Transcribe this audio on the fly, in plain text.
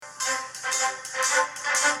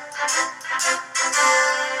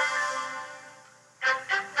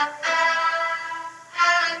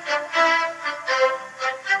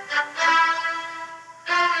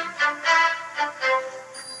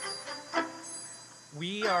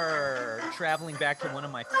We are traveling back to one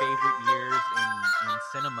of my favorite years in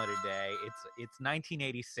cinema today. It's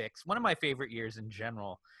 1986, one of my favorite years in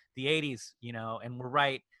general. The 80s, and we're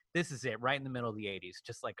right. This is it, right in the middle of the 80s,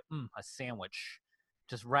 just like a sandwich,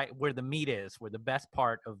 just right where the meat is, where the best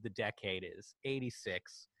part of the decade is.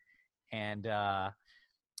 86, and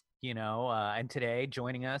and today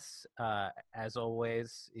joining us, as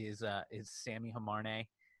always, is Sammy Hamarne.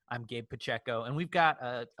 I'm Gabe Pacheco, and we've got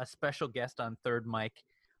a special guest on third mic,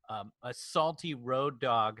 a salty road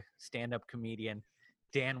dog stand-up comedian,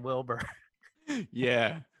 Dan Wilbur.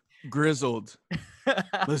 Yeah, grizzled.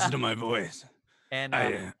 Listen to my voice. And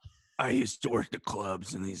I used to work the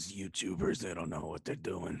clubs, and these YouTubers, they don't know what they're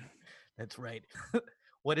doing. That's right.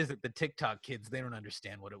 What is it? The TikTok kids, they don't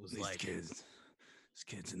understand what it was like. These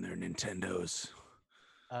kids and their Nintendos.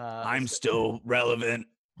 I'm still relevant.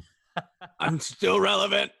 I'm still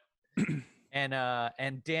relevant.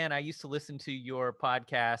 And Dan, I used to listen to your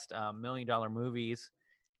podcast, $1 Million Movies,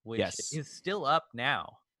 which is still up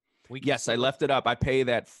now. I left it up. I pay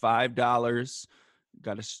that $5.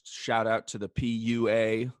 Got a shout out to the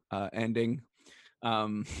PUA ending.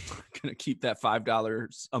 Gonna keep that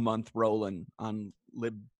 $5 a month rolling on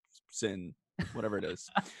Libsyn, whatever it is.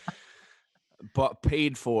 But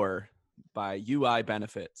paid for by UI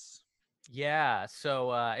Benefits. Yeah.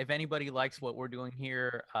 So if anybody likes what we're doing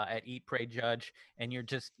here at Eat, Pray, Judge, and you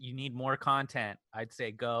need more content, I'd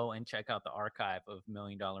say go and check out the archive of $1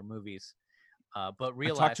 Million Movies. But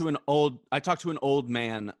realize I talked to an old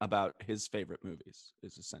man about his favorite movies.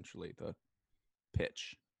 Is essentially the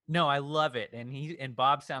pitch. No, I love it, and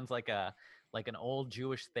Bob sounds like an old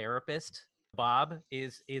Jewish therapist. Bob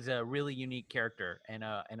is a really unique character and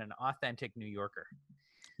an authentic New Yorker.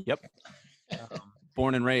 Yep.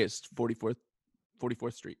 Born and raised 44th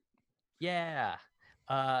Street. Yeah.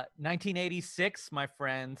 1986, my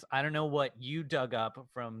friends. I don't know what you dug up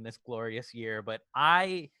from this glorious year, but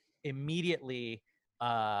I immediately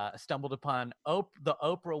stumbled upon the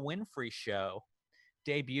Oprah Winfrey Show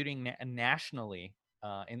debuting nationally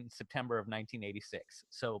in September of 1986.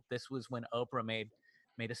 So this was when Oprah made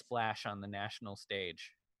a splash on the national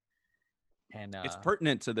stage. And it's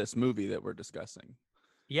pertinent to this movie that we're discussing.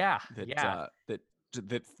 Yeah. That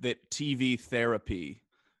TV therapy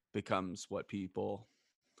becomes what people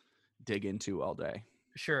dig into all day.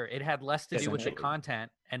 Sure. It had less to do with the content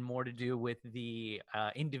and more to do with the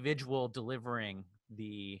individual delivering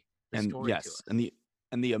the story to us.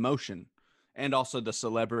 and the emotion, and also the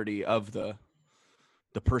celebrity of the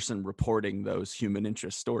person reporting those human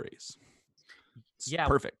interest stories. It's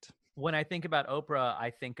perfect. When I think about Oprah,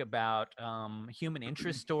 I think about human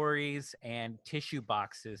interest stories and tissue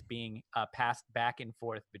boxes being passed back and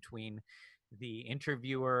forth between the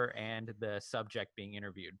interviewer and the subject being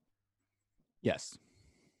interviewed. Yes,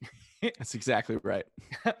 that's exactly right.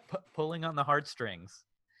 Pulling on the heartstrings.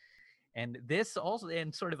 And this also,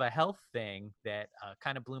 and sort of a health thing that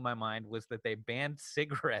kind of blew my mind, was that they banned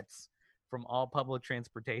cigarettes from all public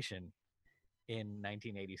transportation in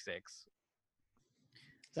 1986.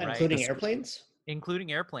 Is that including airplanes?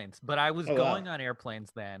 Including airplanes. But I was going on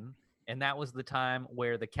airplanes then, and that was the time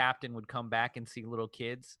where the captain would come back and see little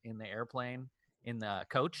kids in the airplane, in the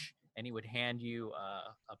coach, and he would hand you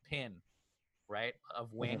a pin, right,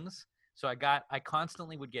 of wings. Mm-hmm. So I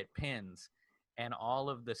constantly would get pins, and all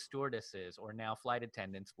of the stewardesses, or now flight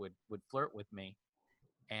attendants, would flirt with me.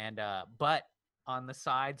 And but on the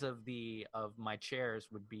sides of my chairs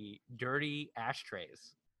would be dirty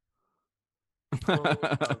ashtrays.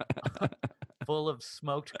 Full of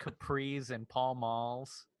smoked Capris and Pall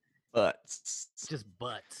Malls. Butts. Just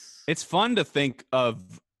butts. It's fun to think of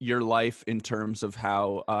your life in terms of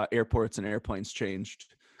how airports and airplanes changed.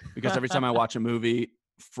 Because every time I watch a movie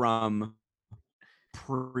from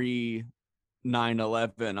pre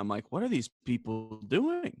 9/11, I'm like, what are these people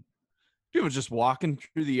doing? People just walking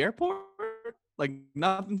through the airport like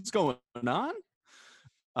nothing's going on.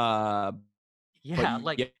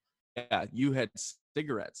 Yeah, you had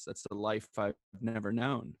cigarettes. That's the life I've never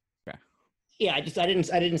known. Okay. Yeah, I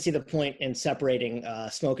didn't see the point in separating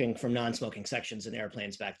smoking from non-smoking sections in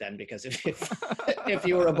airplanes back then, because if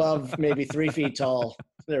you were above maybe 3 feet tall,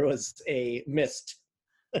 there was a mist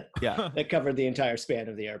that covered the entire span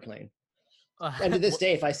of the airplane. And to this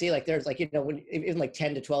day, if I see there's when even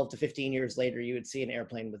 10 to 12 to 15 years later, you would see an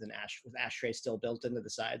airplane with ashtray still built into the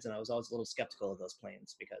sides, and I was always a little skeptical of those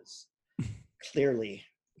planes because clearly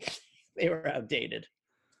they were outdated.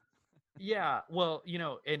 Yeah, well,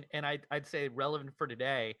 and I'd say relevant for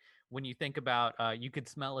today, when you think about you could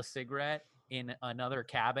smell a cigarette in another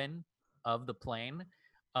cabin of the plane.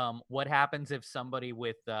 What happens if somebody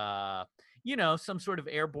with you know, some sort of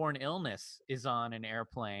airborne illness is on an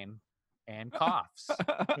airplane and coughs.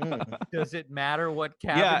 Does it matter what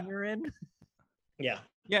cabin you're in? Yeah.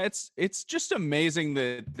 Yeah, it's just amazing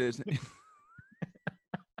that there's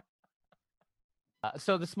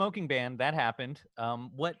So the smoking ban that happened.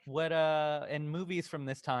 What and movies from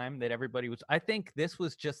this time that everybody was. I think this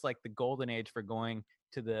was just like the golden age for going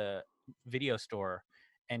to the video store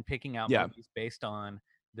and picking out movies based on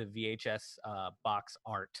the VHS box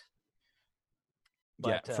art.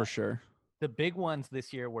 But, for sure. The big ones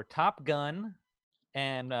this year were Top Gun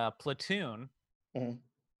and Platoon. Mm-hmm.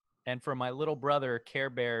 And for my little brother,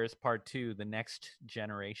 Care Bears Part 2, The Next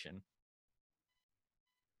Generation.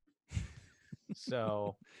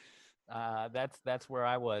 So that's where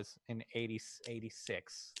I was in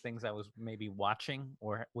 86. Things I was maybe watching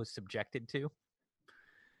or was subjected to.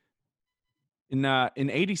 In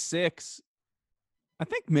 86, I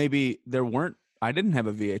think maybe I didn't have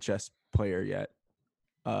a VHS player yet.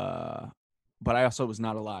 But I also was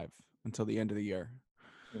not alive until the end of the year.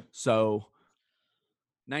 So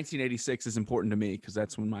 1986 is important to me because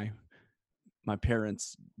that's when my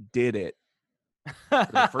parents did it for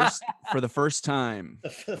the first time.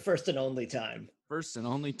 The first and only time. First and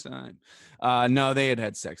only time. No, they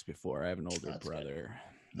had sex before. I have an older brother.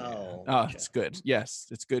 Yeah. Oh, gotcha. It's good. Yes,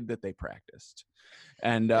 it's good that they practiced.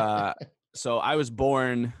 And so I was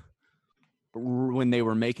born when they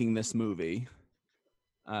were making this movie.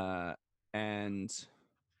 And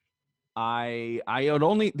the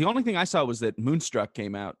only thing I saw was that Moonstruck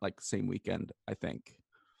came out like the same weekend, I think,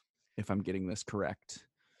 if I'm getting this correct.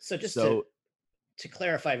 So to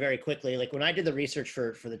clarify very quickly, like when I did the research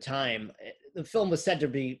for the time, the film was said to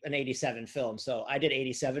be an 87 film. So I did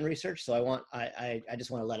 87 research. So I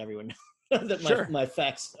just want to let everyone know that my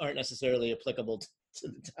facts aren't necessarily applicable to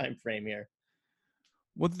the time frame here.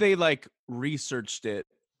 Well, they like researched it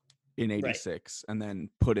in 86 and then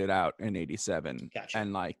put it out in 87. Gotcha.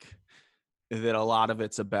 And like that a lot of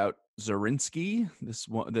it's about Zorinsky,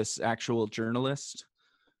 this actual journalist.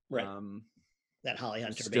 Right. That Holly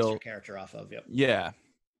Hunter based her character off of. Yep. Yeah.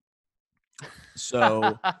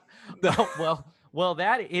 So well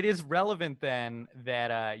that it is relevant then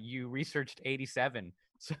that you researched 87.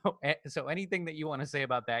 So anything that you want to say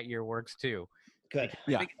about that year works too. Good.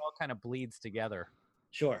 I think it all kind of bleeds together.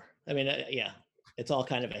 Sure. I mean, yeah. It's all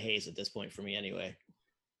kind of a haze at this point for me anyway,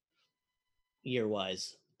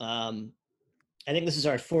 year-wise. I think this is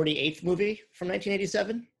our 48th movie from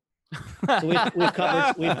 1987. So we've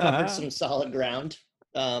covered some solid ground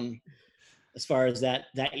as far as that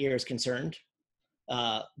year is concerned.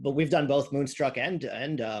 But we've done both Moonstruck and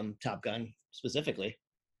Top Gun specifically.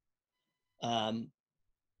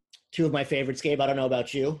 Two of my favorites, Gabe. I don't know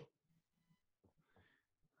about you.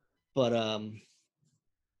 But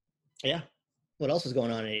yeah. What else was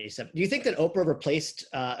going on in 87? Do you think that Oprah replaced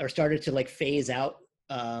or started to like phase out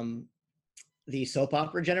the soap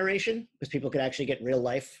opera generation because people could actually get real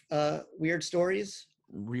life weird stories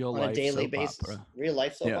on a daily basis? Real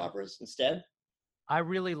life soap operas instead? I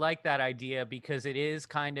really like that idea because it is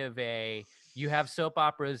kind of you have soap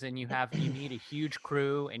operas and you need a huge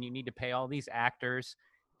crew and you need to pay all these actors.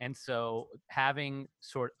 And so having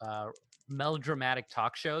sort of melodramatic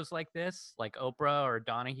talk shows like this, like Oprah or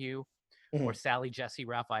Donahue, or Sally Jesse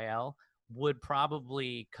Raphael would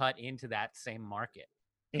probably cut into that same market.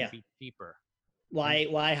 Yeah. Be cheaper.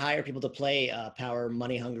 Why hire people to play power,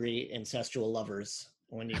 money hungry, incestual lovers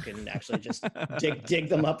when you can actually just dig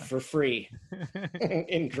them up for free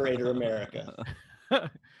in Greater America?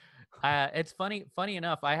 It's funny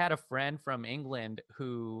enough. I had a friend from England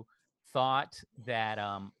who thought that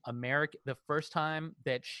America, the first time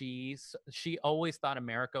that she always thought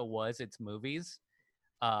America was its movies.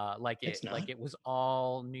 Like it was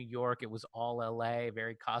all New York, it was all LA,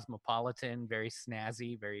 very cosmopolitan, very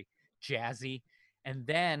snazzy, very jazzy. And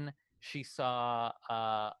then she saw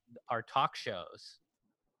our talk shows,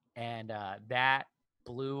 and that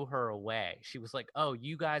blew her away. She was like, "Oh,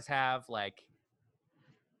 you guys have like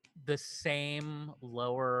the same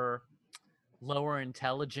lower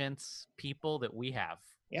intelligence people that we have."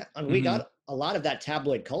 Yeah, and we got a lot of that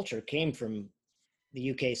tabloid culture came from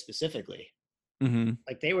the UK specifically. Mm-hmm.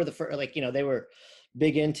 Like they were the first, like, you know, they were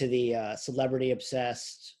big into the celebrity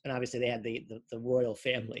obsessed, and obviously they had the royal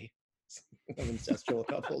family of incestual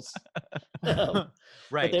couples. Right.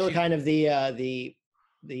 But they were kind of the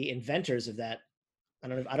inventors of that. I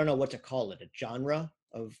don't know what to call it, a genre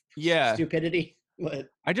of stupidity.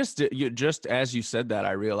 I just as you said that,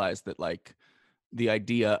 I realized that like the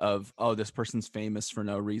idea of, oh, this person's famous for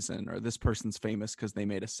no reason, or this person's famous because they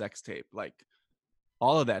made a sex tape, like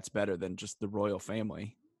all of that's better than just the royal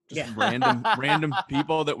family. Just Yeah. random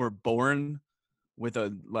people that were born with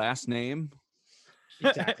a last name.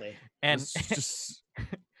 Exactly. And It's just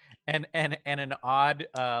and an odd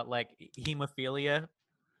like hemophilia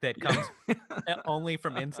that comes only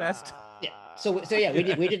from incest. Yeah. So yeah,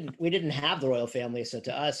 we didn't have the royal family. So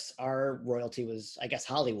to us, our royalty was, I guess,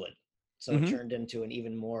 Hollywood. So it Mhm. turned into an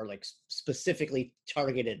even more like specifically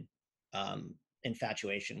targeted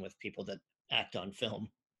infatuation with people that act on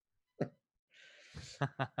film.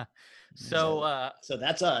 So So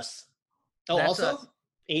that's us. Oh, that's also us.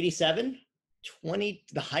 87, 20,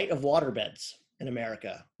 the height of waterbeds in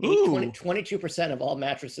America. Ooh. 22% of all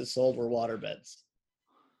mattresses sold were waterbeds.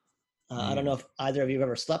 I don't know if either of you have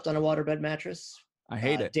ever slept on a waterbed mattress. I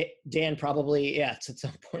hate it. Dan probably, yeah, at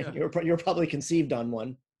some point. Yeah. You were probably conceived on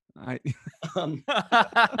one, I but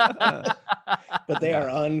they Yeah. are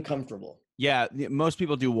uncomfortable. Yeah, most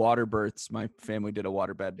people do water births. My family did a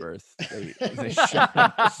waterbed birth. They shut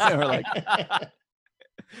up. They were like,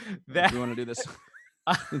 That "We want to do this."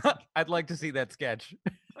 I'd like to see that sketch.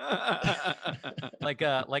 Like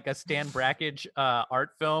a Stan Brakhage art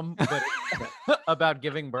film, but about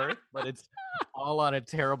giving birth, but it's all on a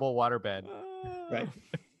terrible waterbed. Right.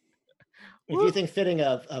 If you think fitting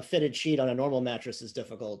a fitted sheet on a normal mattress is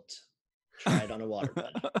difficult, try it on a waterbed.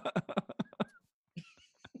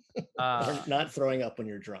 Or not throwing up when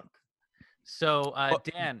you're drunk. So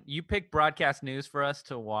Dan, you picked broadcast news for us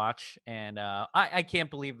to watch, and I can't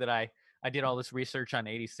believe that I did all this research on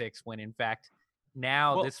 86 when in fact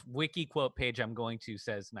now this wiki quote page I'm going to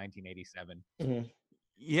says 1987. Mm-hmm.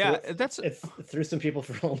 Yeah, It threw some people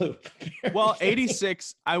for a loop. Well,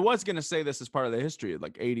 86, I was going to say this as part of the history,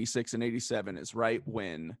 like 86 and 87 is right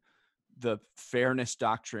when the fairness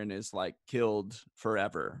doctrine is like killed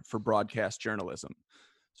forever for broadcast journalism.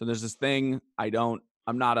 So there's this thing, I'm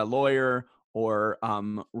not a lawyer or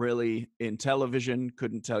really in television,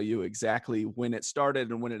 couldn't tell you exactly when it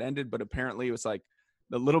started and when it ended, but apparently it was like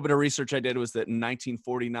the little bit of research I did was that in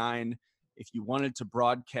 1949, if you wanted to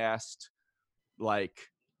broadcast like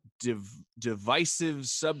divisive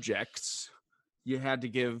subjects, you had to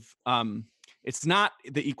give it's not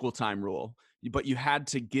the equal time rule, but you had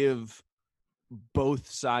to give both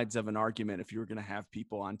sides of an argument if you were going to have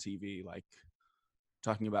people on TV like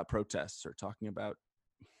talking about protests or talking about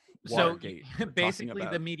Watergate. So basically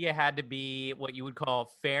the media had to be what you would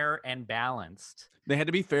call fair and balanced. They had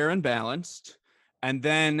to be fair and balanced. And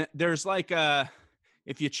then there's like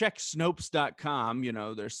if you check Snopes.com,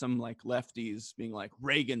 there's some like lefties being like,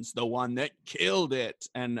 Reagan's the one that killed it.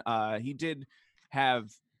 And he did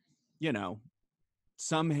have,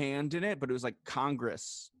 some hand in it, but it was like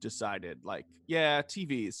Congress decided like, yeah,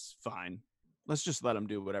 TV's fine. Let's just let them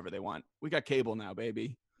do whatever they want. We got cable now,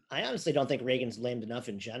 baby. I honestly don't think Reagan's blamed enough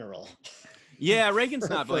in general. Yeah, Reagan's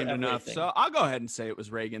not blamed enough. So I'll go ahead and say it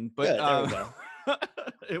was Reagan, but there we go.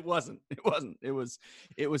 It wasn't.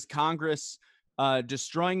 It was Congress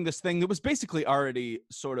destroying this thing that was basically already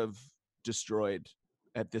sort of destroyed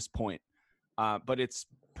at this point. But it's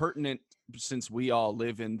pertinent since we all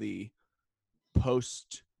live in the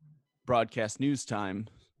post-broadcast news time,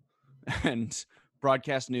 and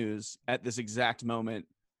broadcast news at this exact moment,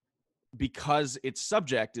 because its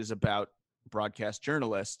subject is about broadcast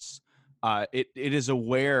journalists, it is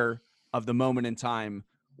aware of the moment in time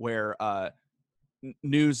where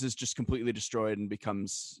news is just completely destroyed and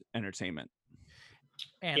becomes entertainment.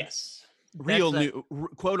 And yes, real news,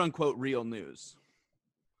 quote unquote, real news.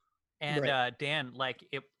 And Dan,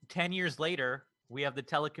 10 years later, we have the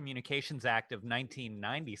Telecommunications Act of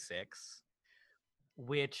 1996,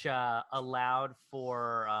 which allowed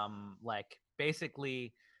for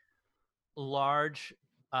basically large.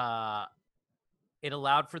 It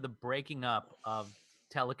allowed for the breaking up of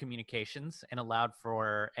telecommunications and allowed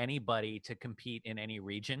for anybody to compete in any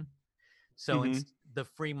region. So the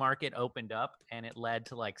free market opened up, and it led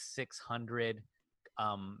to like 600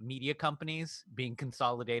 media companies being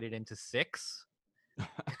consolidated into 6.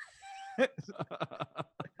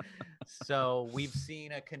 So we've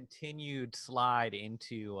seen a continued slide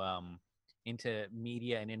into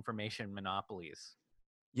media and information monopolies.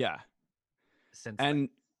 Yeah. Since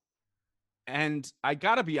and I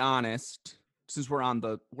gotta be honest, since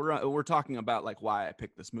we're talking about like why I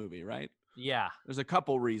picked this movie, right? Yeah. There's a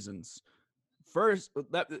couple reasons. First,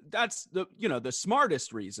 that's the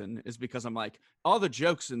smartest reason is because I'm like, all the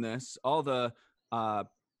jokes in this, all the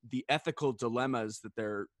ethical dilemmas that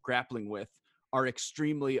they're grappling with are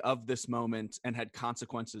extremely of this moment and had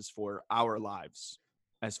consequences for our lives,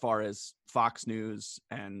 as far as Fox News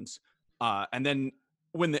and then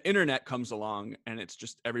when the internet comes along and it's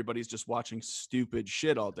just everybody's just watching stupid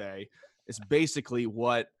shit all day, it's basically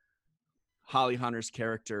what Holly Hunter's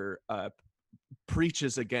character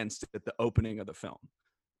preaches against at the opening of the film.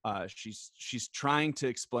 She's trying to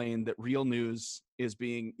explain that real news is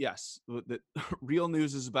being that real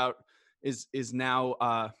news is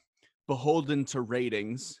now beholden to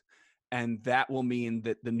ratings, and that will mean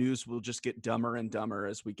that the news will just get dumber and dumber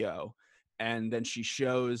as we go. And then she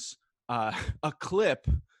shows a clip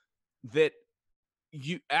that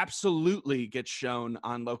you absolutely get shown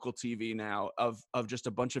on local TV now of just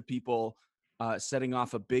a bunch of people setting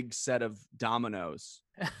off a big set of dominoes.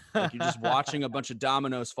 Like you're just watching a bunch of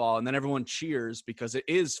dominoes fall, and then everyone cheers because it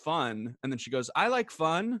is fun. And then she goes, "I like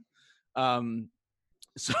fun."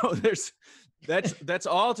 So that's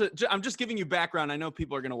all. I'm just giving you background. I know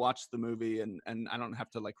people are going to watch the movie, and I don't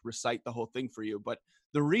have to like recite the whole thing for you. But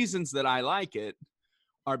the reasons that I like it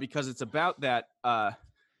are because it's about that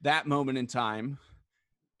moment in time.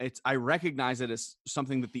 I recognize it as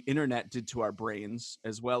something that the internet did to our brains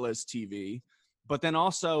as well as TV. But then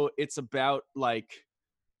also it's about like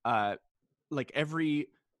every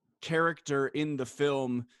character in the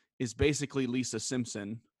film is basically Lisa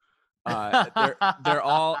Simpson. They're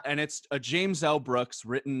all, and it's a James L. Brooks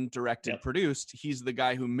written, directed, produced. He's the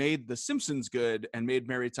guy who made The Simpsons good and made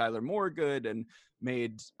Mary Tyler Moore good and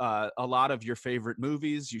made a lot of your favorite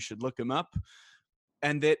movies. You should look him up.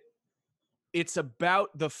 And that it's about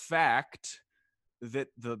the fact that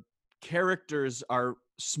the characters are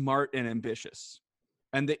smart and ambitious,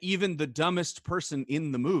 and that even the dumbest person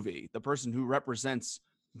in the movie, the person who represents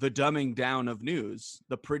the dumbing down of news,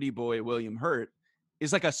 the pretty boy William Hurt,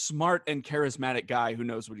 is like a smart and charismatic guy who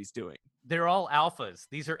knows what he's doing. They're all alphas.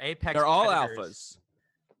 These are apex They're all predators. alphas.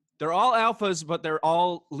 They're all alphas, but they're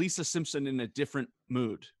all Lisa Simpson in a different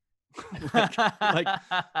mood. like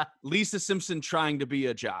Lisa Simpson trying to be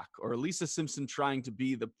a jock, or Lisa Simpson trying to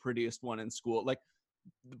be the prettiest one in school. Like,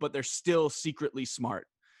 but they're still secretly smart.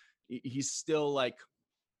 He's still like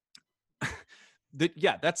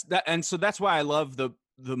that's that. And so that's why I love the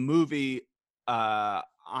movie on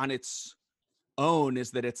its own,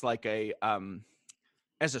 is that it's like a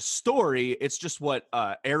as a story, it's just what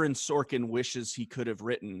Aaron Sorkin wishes he could have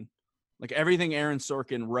written. Like everything Aaron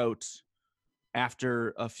Sorkin wrote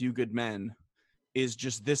after A Few Good Men is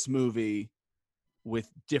just this movie with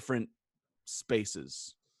different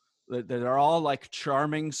spaces that are all like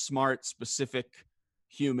charming, smart, specific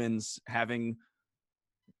humans having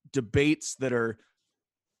debates that are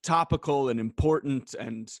topical and important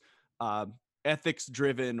and ethics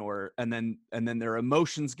driven, and then their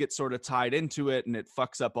emotions get sort of tied into it, and it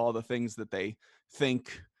fucks up all the things that they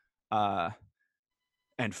think and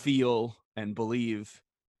feel and believe.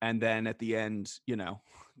 And then at the end,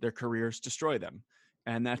 their careers destroy them.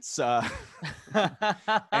 And that's and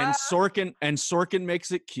Sorkin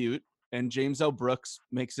makes it cute, and James L. Brooks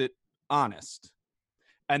makes it honest.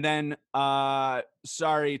 And then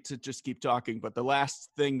sorry to just keep talking, but the last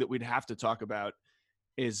thing that we'd have to talk about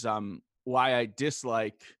is why I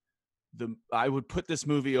dislike I would put this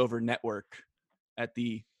movie over Network at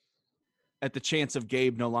the chance of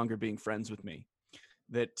Gabe no longer being friends with me.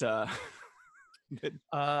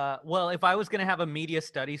 Well, if I was going to have a media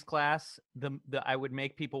studies class, I would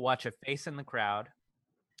make people watch A Face in the Crowd.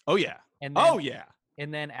 Oh yeah.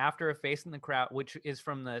 And then after A Face in the Crowd, which is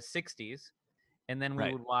from the 60s, and then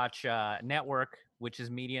we would watch Network, which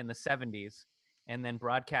is media in the 70s, and then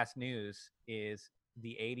Broadcast News is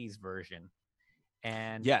the 80s version.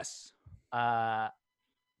 And yes,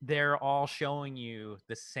 they're all showing you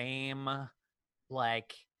the same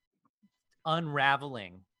like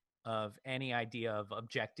unraveling of any idea of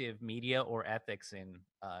objective media or ethics in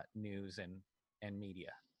news and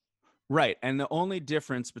media. Right. And the only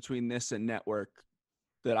difference between this and Network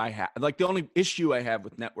that I have, like the only issue I have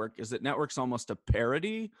with Network, is that Network's almost a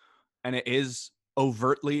parody, and it is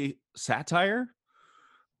overtly satire.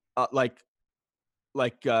 The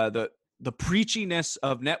preachiness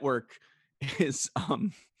of Network is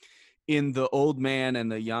in the old man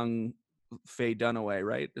and the young Faye Dunaway,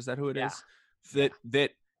 right? Is that who it is?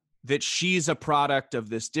 That she's a product of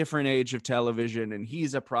this different age of television, and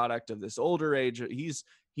he's a product of this older age.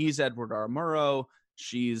 He's Edward R. Murrow.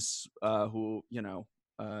 She's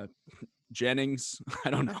Jennings. I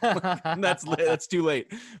don't know. That's too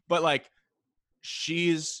late. But like,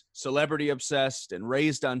 she's celebrity obsessed and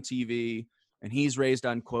raised on TV, and he's raised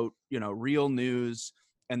on, quote, real news,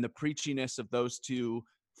 and the preachiness of those two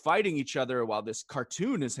fighting each other while this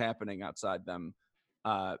cartoon is happening outside them,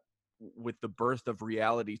 with the birth of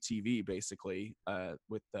reality TV, basically,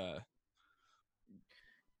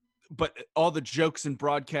 but all the jokes in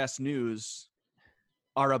Broadcast News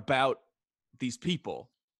are about these people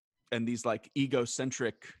and these like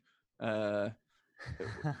egocentric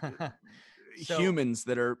humans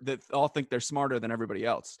that all think they're smarter than everybody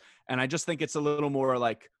else. And I just think it's a little more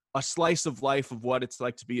like a slice of life of what it's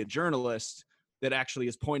like to be a journalist that actually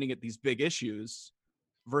is pointing at these big issues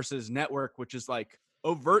versus Network, which is like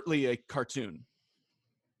overtly a cartoon.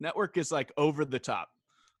 Network is like over the top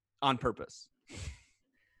on purpose.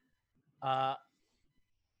 Well,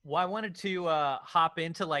 I wanted to hop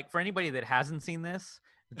into, like, for anybody that hasn't seen this,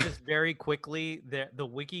 just very quickly, the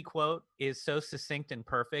wiki quote is so succinct and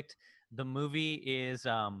perfect. The movie is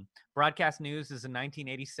Broadcast News is a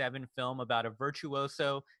 1987 film about a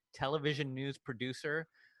virtuoso television news producer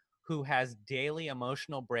who has daily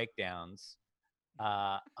emotional breakdowns,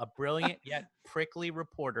 a brilliant yet prickly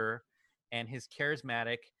reporter, and his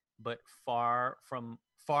charismatic but far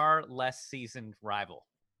less seasoned rival.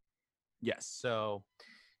 Yes. So,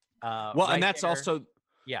 well, right and that's there, also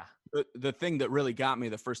yeah. the thing that really got me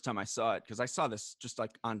the first time I saw it, because I saw this just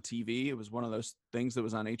like on TV. It was one of those things that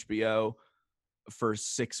was on HBO for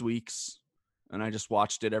 6 weeks, and I just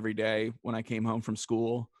watched it every day when I came home from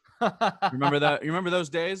school. Remember that? You remember those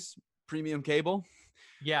days? Premium cable?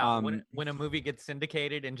 Yeah, when a movie gets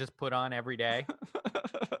syndicated and just put on every day.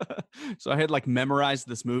 So I had like memorized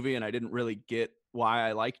this movie, and I didn't really get why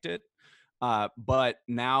I liked it. But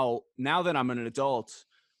now that I'm an adult,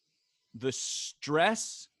 the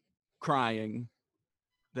stress crying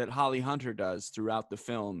that Holly Hunter does throughout the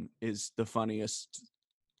film is the funniest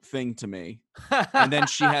thing to me. And then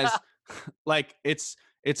she has like, it's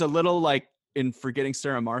a little like in Forgetting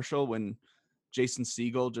Sarah Marshall when Jason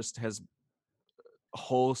Segel just has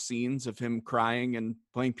whole scenes of him crying and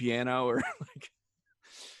playing piano, or like,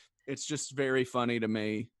 it's just very funny to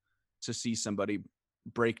me to see somebody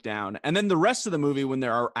break down. And then the rest of the movie, when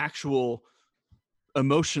there are actual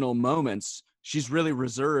emotional moments, she's really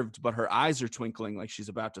reserved, but her eyes are twinkling like she's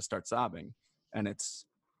about to start sobbing. And it's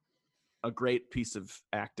a great piece of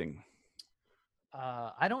acting.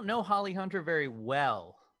 I don't know Holly Hunter very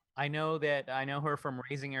well. I know her from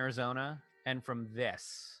Raising Arizona and from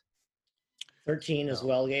this. 13 as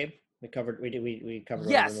well, Gabe. We covered one of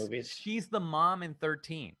the movies. She's the mom in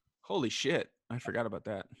 13. Holy shit. I forgot about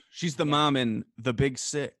that. She's the mom in The Big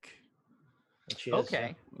Sick.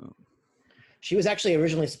 Okay. She was actually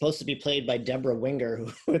originally supposed to be played by Deborah Winger,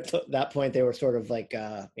 who at that point they were sort of like,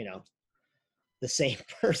 the same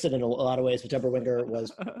person in a lot of ways, but Deborah Winger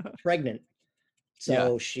was pregnant.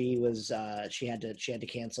 So she was, she had to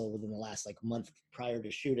cancel within the last like month prior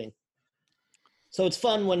to shooting. So it's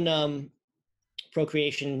fun when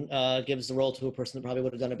Procreation gives the role to a person that probably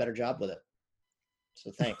would have done a better job with it.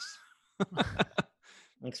 So thanks.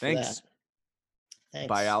 Thanks for that. Thanks.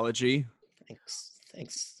 Biology.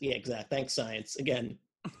 Thanks. Yeah, exactly. Thanks, science. Again.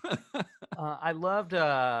 I loved.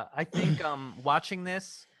 I think watching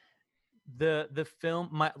this, the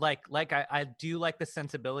film, I do like the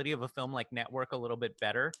sensibility of a film like Network a little bit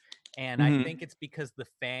better, and I think it's because the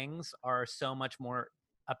fangs are so much more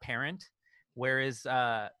apparent, whereas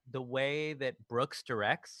the way that Brooks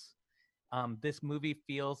directs, this movie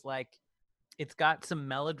feels like it's got some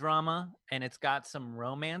melodrama and it's got some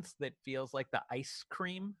romance that feels like the ice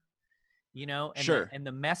cream. And sure. And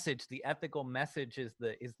the message, the ethical message is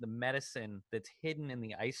the medicine that's hidden in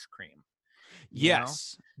the ice cream.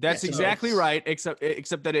 Yes, that's exactly right. Except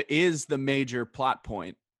that it is the major plot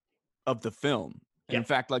point of the film. And in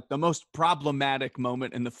fact, like the most problematic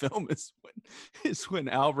moment in the film is when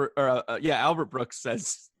Albert Brooks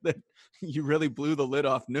says that you really blew the lid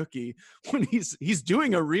off Nookie when he's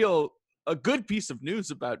doing a good piece of news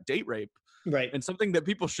about date rape, right? And something that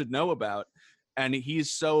people should know about. And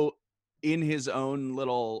he's so in his own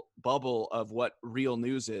little bubble of what real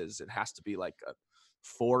news is. It has to be like a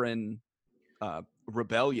foreign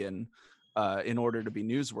rebellion in order to be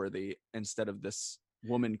newsworthy, instead of this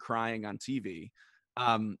woman crying on TV.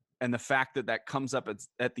 And the fact that comes up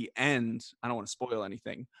at the end, I don't want to spoil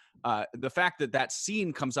anything. The fact that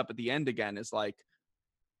scene comes up at the end again is like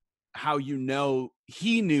how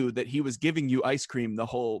he knew that he was giving you ice cream the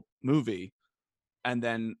whole movie, and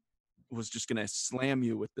then was just going to slam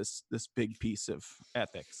you with this big piece of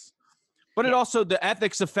ethics. But it also, the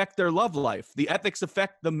ethics affect their love life. The ethics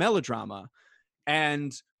affect the melodrama.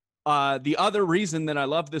 And the other reason that I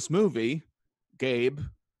love this movie, Gabe,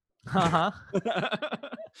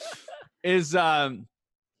 is that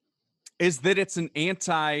it's an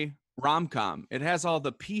anti-rom-com. It has all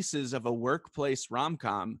the pieces of a workplace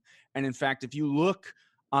rom-com. And in fact, if you look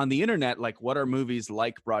on the internet, like what are movies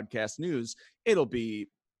like Broadcast News, it'll be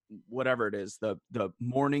whatever it is, the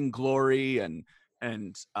Morning Glory, and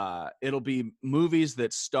it'll be movies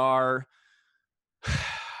that star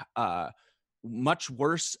much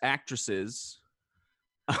worse actresses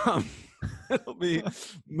It'll be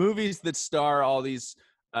movies that star all these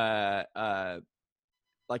like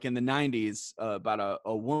in the 90s about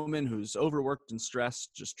a woman who's overworked and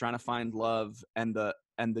stressed, just trying to find love, and the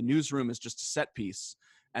newsroom is just a set piece,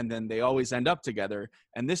 and then they always end up together.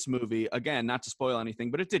 And this movie, again, not to spoil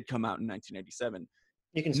anything, but it did come out in 1987.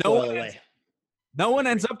 You can spoil away. No one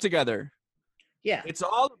ends up together. Yeah. It's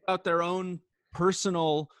all about their own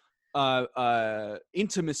personal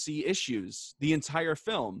intimacy issues, the entire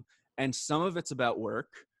film. And some of it's about work,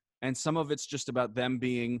 and some of it's just about them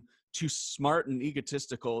being too smart and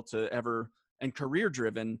egotistical to ever, and career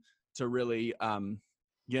driven to really,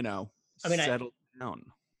 settle down.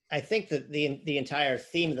 I think that the entire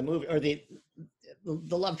theme of the movie, or the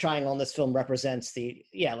love triangle in this film, represents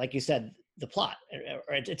like you said, the plot,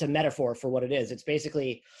 or it's a metaphor for what it is. It's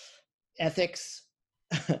basically ethics,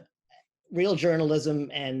 real journalism,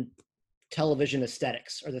 and television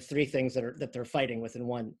aesthetics are the three things that they're fighting within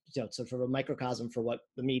one. So sort of a microcosm for what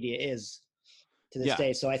the media is to this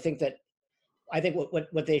day. So I think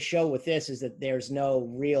what they show with this is that there's no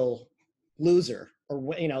real loser,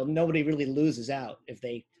 or nobody really loses out if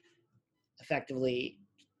they effectively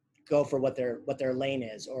go for what their lane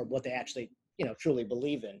is, or what they actually truly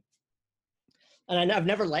believe in. And I've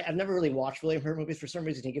never really watched William Hurt movies. For some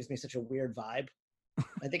reason, he gives me such a weird vibe.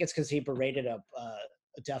 I think it's because he berated a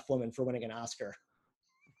deaf woman for winning an Oscar.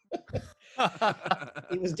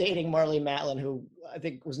 He was dating Marlee Matlin, who I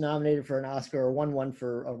think was nominated for an Oscar or won one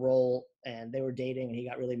for a role, and they were dating, and he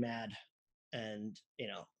got really mad and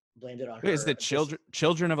blamed it on her. Is the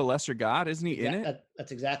Children of a Lesser God? Isn't he in it?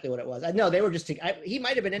 That's exactly what it was. No, they were just he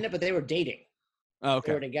might have been in it, but they were dating. Oh,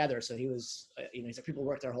 okay. They were together, so he was, he said people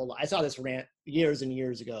work their whole life. I saw this rant years and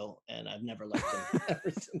years ago, and I've never liked him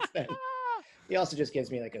ever since then. He also just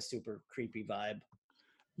gives me like a super creepy vibe.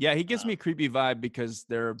 Yeah, he gives me a creepy vibe because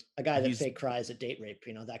they're a guy that fake cries at date rape,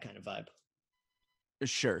 that kind of vibe.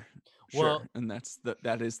 Sure. Well, and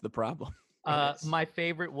that is the problem. My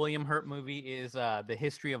favorite William Hurt movie is The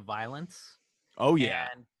History of Violence. Oh yeah.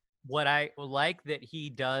 And what I like that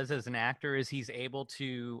he does as an actor is he's able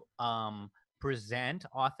to present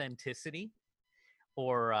authenticity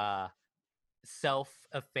or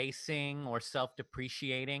self-effacing or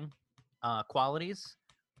self-depreciating qualities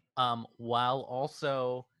while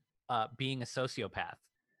also being a sociopath.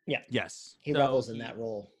 Yeah. Yes. He revels in that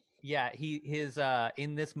role. Yeah, his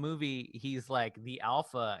in this movie he's like the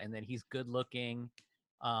alpha, and then he's good looking,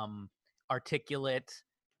 articulate,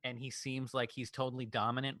 and he seems like he's totally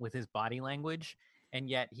dominant with his body language, and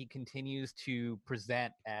yet he continues to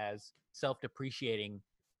present as self-depreciating,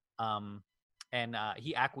 and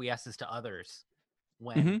he acquiesces to others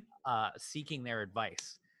when seeking their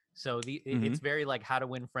advice. So it's very like How to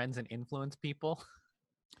Win Friends and Influence People.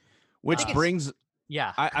 Which brings,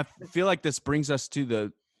 yeah, I feel like this brings us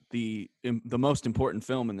to the most important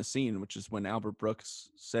film in the scene, which is when Albert Brooks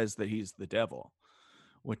says that he's the devil,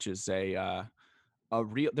 which is a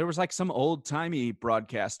real. There was like some old timey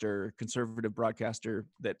conservative broadcaster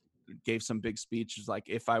that gave some big speech. It was like,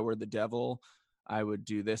 if I were the devil, I would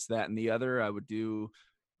do this, that, and the other. I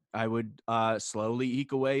would slowly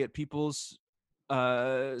eke away at people's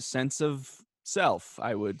sense of self.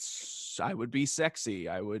 I would be sexy.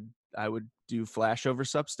 I would do flash over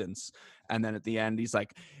substance. And then at the end, he's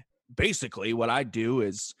like, basically what I do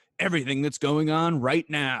is everything that's going on right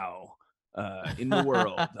now in the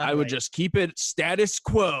world. I would just keep it status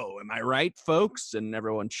quo. Am I right, folks? And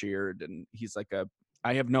everyone cheered. And he's like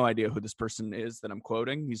I have no idea who this person is that I'm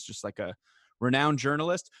quoting. He's just like a renowned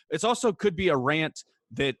journalist. It's also could be a rant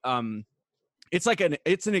that it's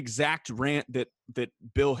an exact rant that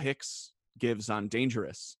Bill Hicks gives on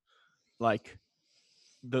Dangerous. Like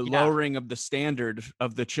the lowering of the standard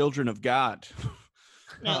of the children of God.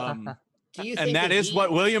 Do you think and that is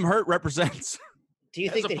what William Hurt represents. Do you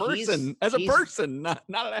think as a person, not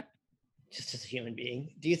an just as a human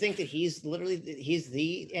being? Do you think that he's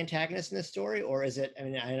the antagonist in this story, or is it? I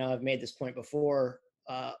mean, I know I've made this point before,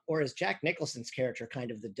 or is Jack Nicholson's character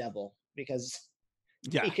kind of the devil because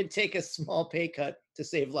he could take a small pay cut to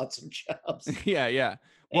save lots of jobs? Yeah.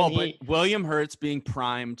 Well, but William Hurt's being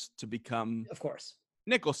primed to become, of course,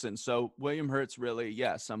 Nicholson. So William Hurt's really,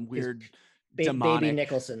 some weird demonic baby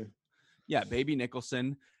Nicholson. Yeah, baby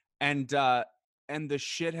Nicholson, and the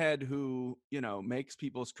shithead who makes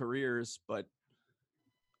people's careers but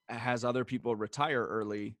has other people retire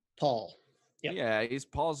early. Paul. Yep. Yeah,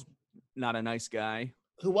 Paul's not a nice guy.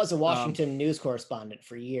 Who was a Washington news correspondent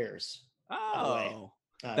for years. Oh,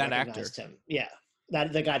 that actor. Him. Yeah,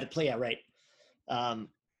 the guy that played. Yeah, right.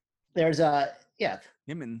 There's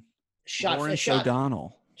him and Lawrence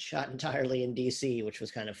O'Donnell. Shot entirely in DC, which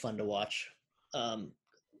was kind of fun to watch.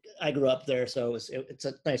 I grew up there, so it's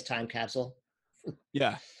a nice time capsule.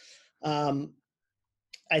 Yeah.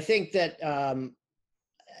 I think that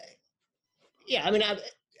yeah, I mean,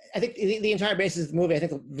 I think the entire basis of the movie, I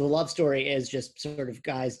think the love story is just sort of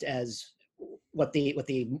guised as what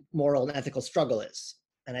the moral and ethical struggle is,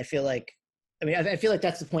 and I feel like, I feel like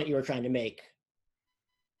that's the point you were trying to make,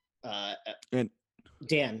 And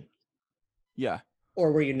Dan, yeah.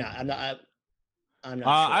 or were you not? I'm not sure.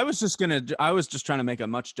 I was just trying to make a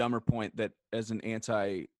much dumber point that as an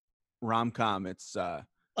anti rom-com, it's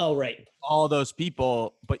Oh, right. all those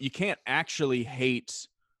people, but you can't actually hate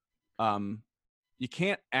anyone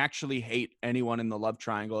in the love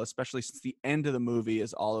triangle, especially since the end of the movie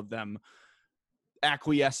is all of them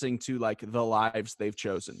acquiescing to like the lives they've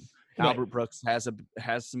chosen. Right. Albert Brooks has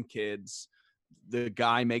some kids. The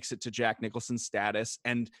guy makes it to Jack Nicholson status,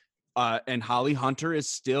 and Holly Hunter is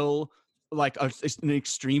still like an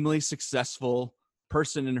extremely successful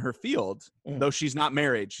person in her field, though she's not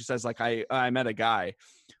married. She says like, I met a guy.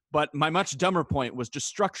 But my much dumber point was just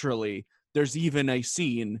structurally, there's even a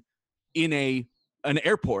scene in an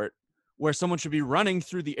airport where someone should be running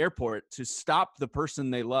through the airport to stop the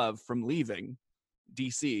person they love from leaving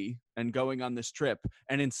DC and going on this trip.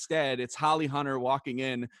 And instead, it's Holly Hunter walking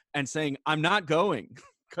in and saying, I'm not going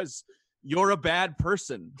because you're a bad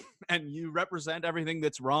person and you represent everything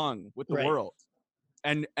that's wrong with the world.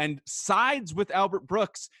 And sides with Albert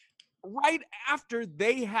Brooks right after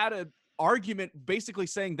they had an argument basically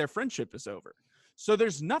saying their friendship is over. So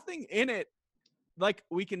there's nothing in it. Like,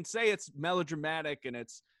 we can say it's melodramatic and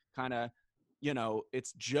it's kind of,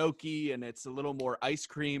 it's jokey and it's a little more ice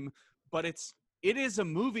cream, but it is a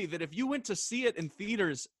movie that if you went to see it in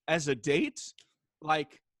theaters as a date,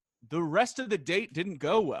 like, the rest of the date didn't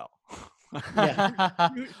go well.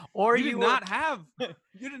 You did not have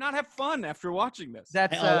fun after watching this.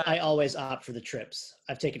 I always opt for the trips.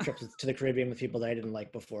 I've taken trips to the Caribbean with people that I didn't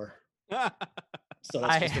like before. So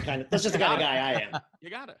that's just the kind of guy I am. You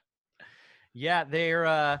gotta. Yeah,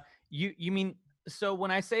 they're you mean, so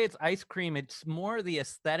when I say it's ice cream, it's more the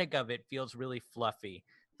aesthetic of it feels really fluffy.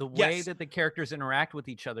 The way that the characters interact with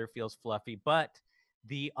each other feels fluffy, but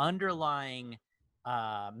the underlying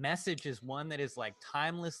message is one that is like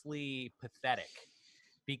timelessly pathetic,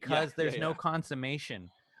 because there's no consummation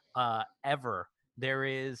ever.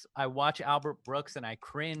 I watch Albert Brooks and I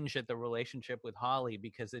cringe at the relationship with Holly,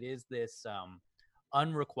 because it is this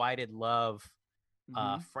unrequited love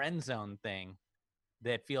friend zone thing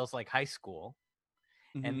that feels like high school.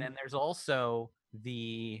 And then there's also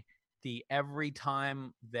the every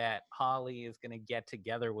time that Holly is going to get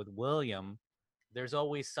together with William, there's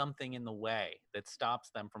always something in the way that stops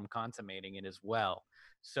them from consummating it as well.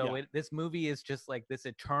 So this movie is just like this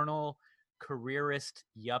eternal careerist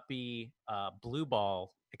yuppie blue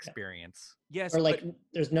ball experience. Yes, or like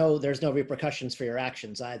there's no repercussions for your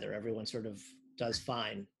actions either. Everyone sort of does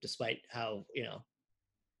fine despite how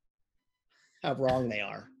wrong they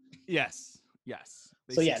are. Yes.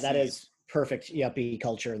 So that is perfect yuppie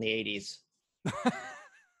culture in the 80s.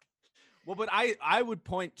 Well, but I would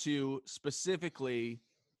point to specifically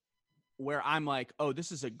where I'm like, oh,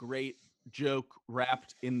 this is a great joke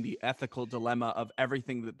wrapped in the ethical dilemma of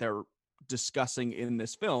everything that they're discussing in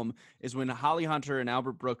this film, is when Holly Hunter and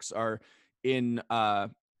Albert Brooks are in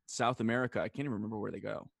South America. I can't even remember where they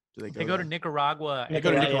go. Do they go to Nicaragua? They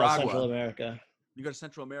go to Nicaragua. Central America. You go to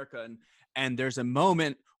Central America, and there's a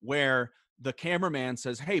moment where the cameraman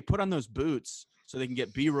says, hey, put on those boots so they can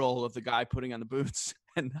get B-roll of the guy putting on the boots.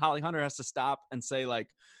 And Holly Hunter has to stop and say, like,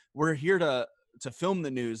 we're here to film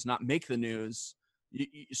the news, not make the news.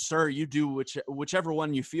 Sir, you do whichever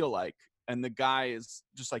one you feel like. And the guy is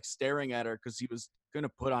just like staring at her because he was going to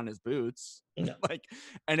put on his boots. Yeah.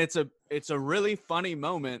 And it's a really funny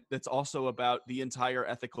moment that's also about the entire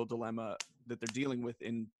ethical dilemma that they're dealing with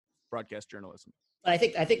in broadcast journalism. I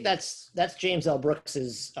think that's James L.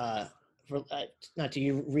 Brooks's not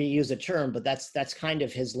to reuse a term, but that's kind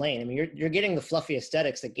of his lane. I mean, you're getting the fluffy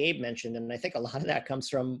aesthetics that Gabe mentioned, and I think a lot of that comes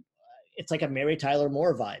from it's like a Mary Tyler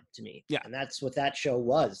Moore vibe to me. Yeah, and that's what that show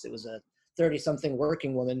was. It was a 30-something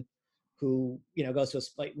working woman who goes to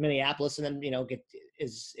Minneapolis and then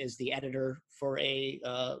is the editor for a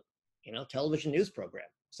television news program.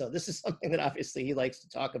 So this is something that obviously he likes to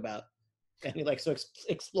talk about, and he likes to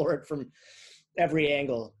explore it from every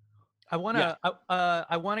angle. I want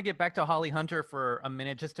to get back to Holly Hunter for a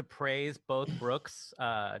minute, just to praise both Brooks,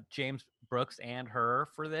 James Brooks, and her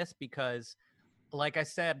for this, because, like I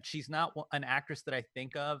said, she's not an actress that I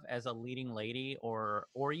think of as a leading lady or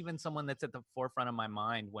even someone that's at the forefront of my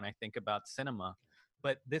mind when I think about cinema.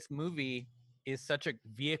 But this movie is such a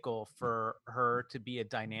vehicle for her to be a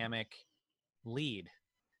dynamic lead.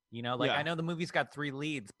 You know, like Yeah. I know the movie's got 3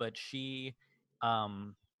 leads, but she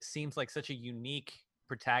seems like such a unique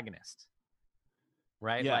protagonist,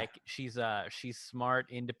 right? Yeah. Like she's smart,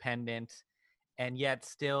 independent, and yet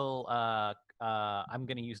still I'm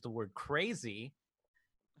going to use the word crazy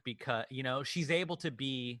because she's able to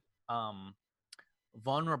be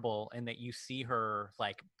vulnerable in that you see her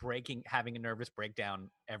like having a nervous breakdown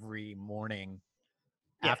every morning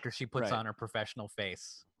after she puts right. on her professional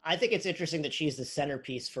face. I think it's interesting that she's the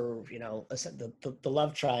centerpiece for, the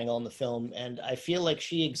love triangle in the film. And I feel like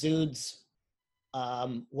she exudes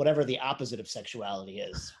whatever the opposite of sexuality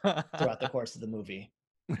is throughout the course of the movie.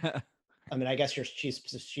 I mean, I guess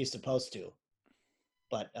she's supposed to,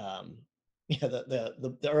 but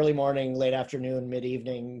the early morning, late afternoon,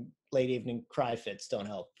 mid-evening, late evening cry fits don't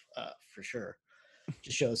help for sure.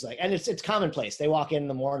 Just shows like, and it's commonplace. They walk in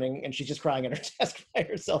the morning and she's just crying at her desk by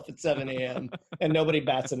herself at 7 a.m. and nobody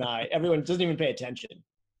bats an eye. Everyone doesn't even pay attention.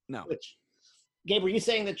 No. Which, Gabe, were you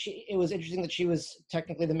saying that it was interesting that she was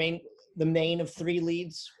technically the main of 3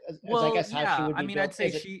 leads? Well, I guess yeah. how she would be I mean, built? I'd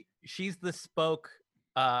say she's the spoke,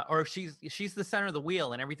 or she's the center of the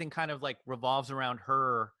wheel, and everything kind of like revolves around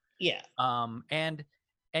her. Yeah. And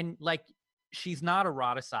like she's not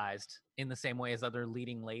eroticized in the same way as other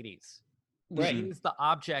leading ladies. Right. She's the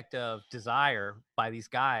object of desire by these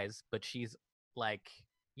guys, but she's like,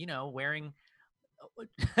 wearing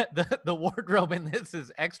the wardrobe in this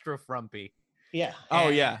is extra frumpy. Yeah. Oh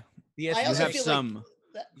And yeah. I also have feel some.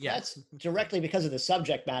 like Yeah. that's directly because of the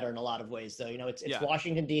subject matter in a lot of ways, though. It's Yeah.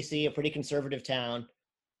 Washington, D.C., a pretty conservative town.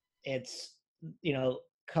 It's,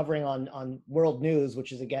 covering on world news,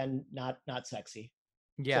 which is, again, not sexy.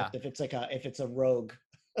 Yeah. Except if it's a rogue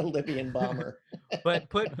Libyan bomber. But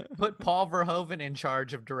put Paul Verhoeven in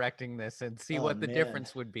charge of directing this and see Oh, what the man.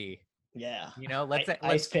 difference would be. Yeah. Let's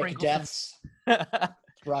Ice pick sprinkle deaths, some...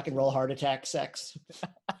 rock and roll heart attack sex.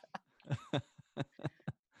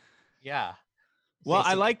 Yeah. Well,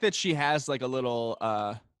 I like that she has like a little,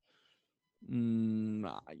 I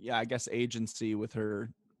guess agency with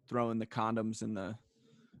her throwing the condoms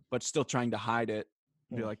but still trying to hide it.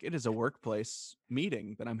 Be like, it is a workplace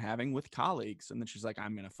meeting that I'm having with colleagues. And then she's like,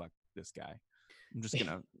 I'm going to fuck this guy. I'm just going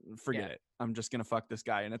to forget it. I'm just going to fuck this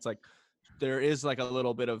guy. And it's like, there is like a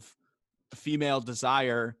little bit of female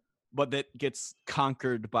desire, but that gets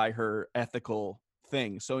conquered by her ethical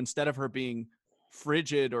thing. So instead of her being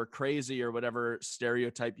frigid or crazy or whatever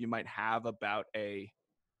stereotype you might have about a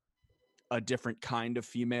different kind of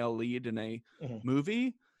female lead in a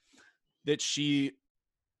movie, that she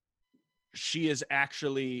is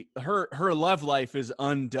actually her love life is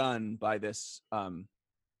undone by this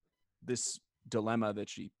this dilemma that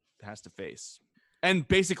she has to face. And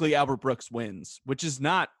basically Albert Brooks wins, which is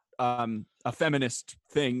not a feminist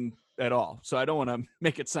thing at all. So I don't want to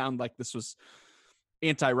make it sound like this was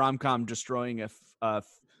anti-rom-com destroying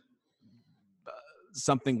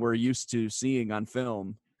something we're used to seeing on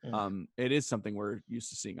film. It is something we're used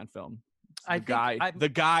to seeing on film.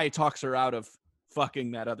 The guy talks her out of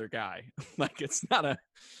fucking that other guy. Like it's not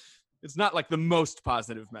like the most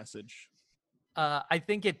positive message. I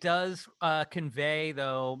think it does convey,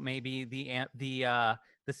 though, maybe the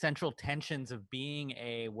central tensions of being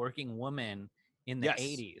a working woman in the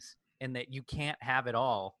 80s, and that you can't have it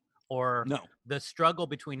all, or the struggle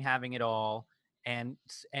between having it all, and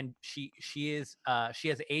she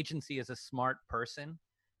has agency as a smart person,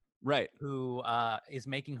 right? Who is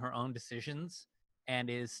making her own decisions and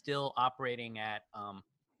is still operating at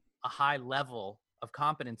a high level of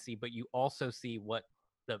competency, but you also see what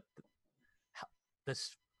the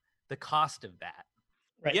cost of that.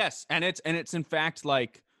 Right. Yes, and it's in fact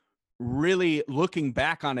like really looking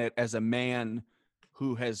back on it as a man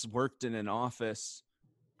who has worked in an office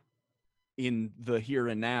in the here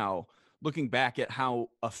and now, looking back at how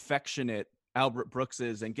affectionate Albert Brooks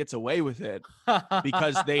is and gets away with it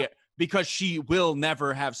because she will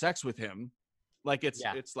never have sex with him. Like it's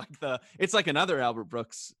like another Albert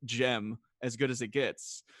Brooks gem, As Good as It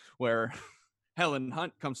Gets, where Helen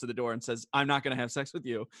Hunt comes to the door and says, I'm not going to have sex with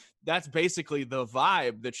you. That's basically the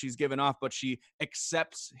vibe that she's given off, but she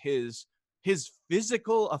accepts his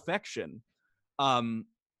physical affection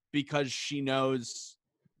because she knows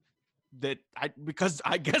that because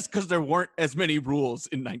there weren't as many rules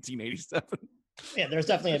in 1987. Yeah, there's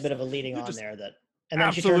definitely a bit of a leading on there and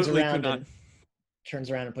then she turns around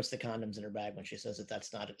and puts the condoms in her bag when she says that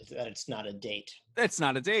it's not a date. That's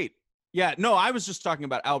not a date. Yeah, no, I was just talking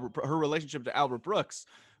about her relationship to Albert Brooks.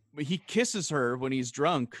 He kisses her when he's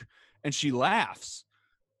drunk, and she laughs,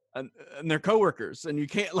 and they're coworkers, and you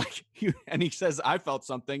can't and he says, "I felt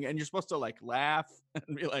something," and you're supposed to like laugh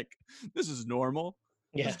and be like, "This is normal."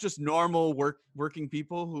 Yeah. It's just normal working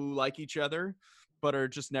people who like each other, but are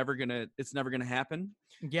just it's never gonna happen.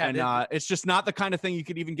 Yeah, And it's just not the kind of thing you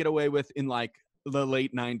could even get away with in like the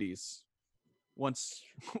late 90s. Once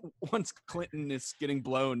Clinton is getting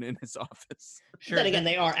blown in his office. sure. Then again,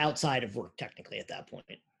 they are outside of work technically at that point,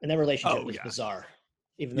 and their relationship was yeah. bizarre.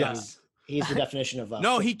 Even though Yes. he's the definition of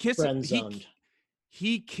No, he kisses friend zoned.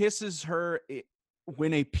 he kisses her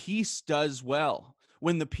when a piece does well.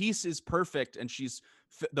 When the piece is perfect, and she's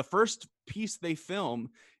the first piece they film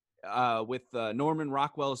with Norman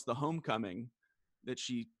Rockwell's The Homecoming, that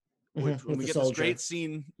she when we get this great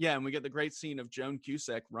scene, and we get the great scene of Joan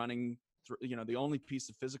Cusack running through, the only piece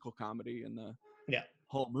of physical comedy in the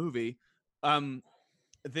whole movie.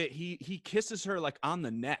 That he kisses her like on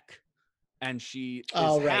the neck, and she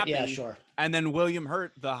is happy. Yeah, sure. And then William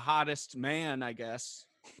Hurt, the hottest man, I guess,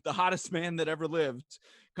 the hottest man that ever lived,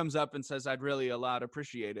 comes up and says, "I'd really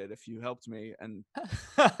appreciate it if you helped me," and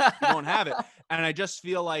you won't have it. And I just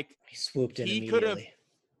feel like he swooped in. He could have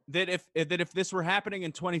that if this were happening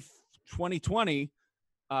in 2020,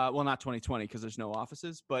 well, not 2020 because there's no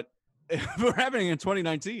offices, but if it were happening in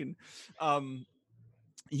 2019,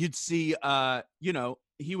 you'd see,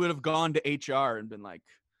 he would have gone to HR and been like,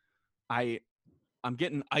 I'm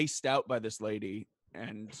getting iced out by this lady,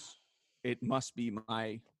 and it must be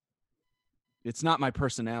it's not my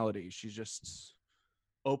personality. She's just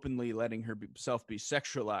openly letting herself be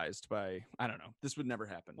sexualized by, I don't know. This would never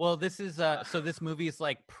happen. Well, this is so this movie is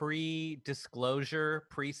like pre-disclosure,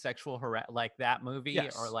 pre-sexual like that movie,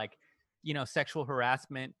 Yes. or like, sexual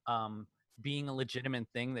harassment being a legitimate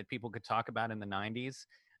thing that people could talk about in the 90s.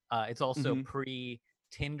 It's also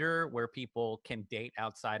pre-Tinder, where people can date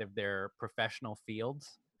outside of their professional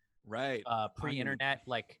fields. Right. Pre-internet,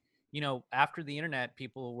 like, after the internet,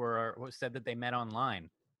 people were said that they met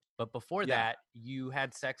online. But before that, you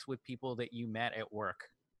had sex with people that you met at work,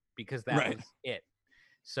 because that was it.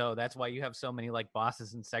 So that's why you have so many like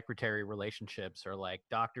bosses and secretary relationships, or like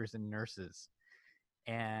doctors and nurses.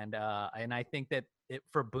 And I think that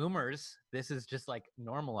for boomers, this is just like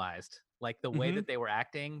normalized. Like the way that they were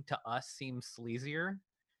acting to us seems sleazier,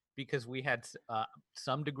 because we had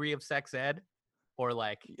some degree of sex ed, or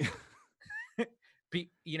like,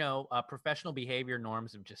 professional behavior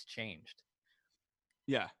norms have just changed.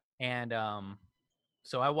 Yeah. And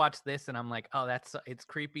so I watched this and I'm like, oh, it's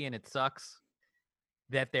creepy, and it sucks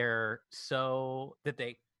that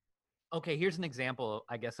okay, here's an example,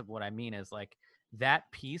 I guess, of what I mean is like that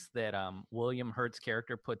piece that William Hurt's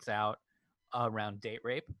character puts out around date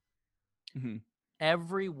rape. Mm-hmm.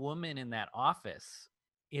 Every woman in that office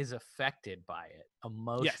is affected by it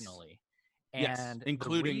emotionally. Yes. And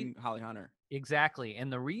including Holly Hunter. Exactly.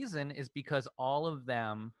 And the reason is because all of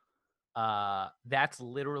them, that's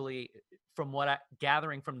literally, from what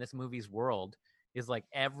gathering from this movie's world, is like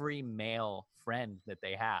every male friend that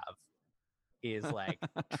they have is like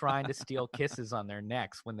trying to steal kisses on their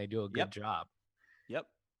necks when they do a good job. Yep.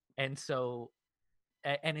 And so,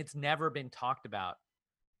 and it's never been talked about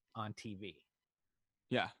on TV.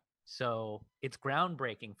 Yeah. So it's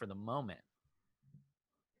groundbreaking for the moment.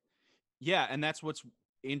 Yeah. And that's what's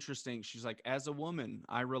interesting. She's like, as a woman,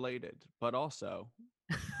 I related, but also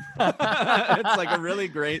it's like a really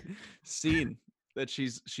great scene that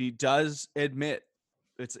she does admit.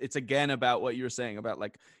 It's again about what you were saying about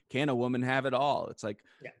like, can a woman have it all? It's like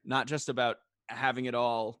not just about having it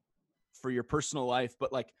all for your personal life,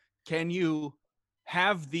 but like, can you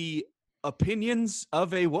have the opinions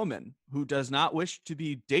of a woman who does not wish to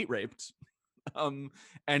be date raped,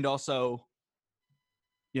 and also,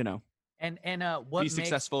 and be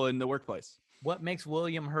successful in the workplace? What makes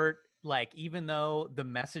William Hurt, like, even though the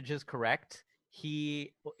message is correct,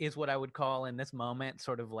 he is what I would call in this moment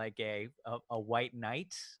sort of like a white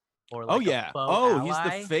knight, or like a faux ally.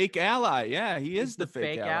 He's the fake ally. Yeah, he is the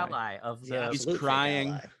fake ally of the. He's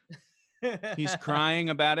crying. He's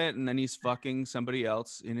crying about it, and then he's fucking somebody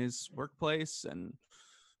else in his workplace, and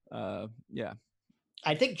I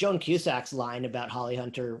think Joan Cusack's line about Holly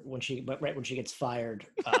Hunter when she gets fired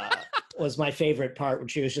was my favorite part, when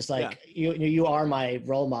she was just like, "You are my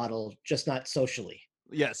role model, just not socially."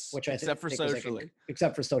 Yes, which I except for socially.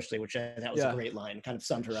 Except for socially, which that was a great line. Kind of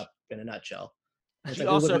summed her up in a nutshell.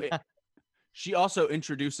 She also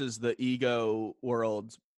introduces the ego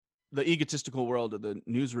world, the egotistical world of the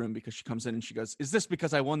newsroom, because she comes in and she goes, "Is this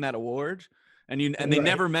because I won that award?" And they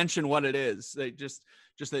never mention what it is. They just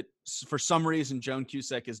that for some reason Joan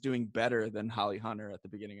Cusack is doing better than Holly Hunter at the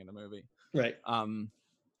beginning of the movie. Right.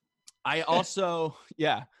 I also,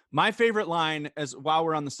 my favorite line, as while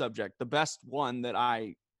we're on the subject, the best one that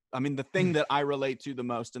the thing that I relate to the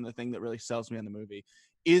most, and the thing that really sells me on the movie,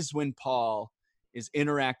 is when Paul is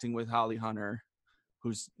interacting with Holly Hunter,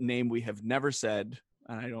 whose name we have never said,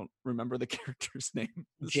 and I don't remember the character's name.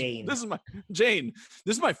 Jane. This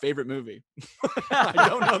is my favorite movie. I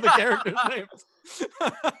don't know the character's name.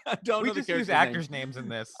 I don't We know the just use character's actors' name. names in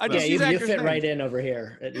this. I so. just Yeah, use you actors' fit names. right in over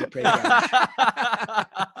here at Eat, Pray, Drive.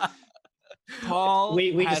 Paul.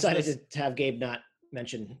 We has decided this- to have Gabe not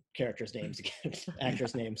mention characters' names again,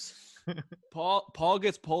 actors' names. Paul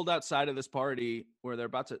gets pulled outside of this party where they're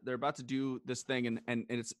about to do this thing, and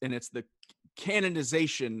it's the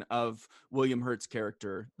canonization of William Hurt's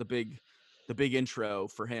character, the big intro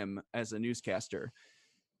for him as a newscaster.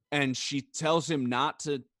 And she tells him not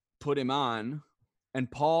to put him on.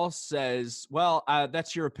 And Paul says, well,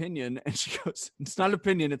 that's your opinion. And she goes, it's not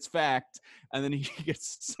opinion, it's fact. And then he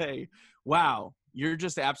gets to say, wow, you're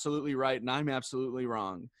just absolutely right. And I'm absolutely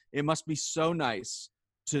wrong. It must be so nice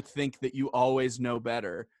to think that you always know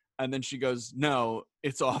better. And then she goes, no,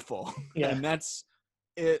 it's awful. Yeah. And that's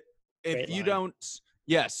it. If Great you line. don't,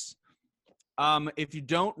 yes. If you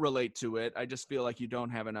don't relate to it, I just feel like you don't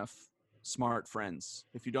have enough smart friends.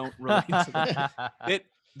 If you don't relate to it,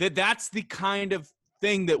 that's the kind of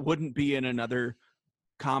thing that wouldn't be in another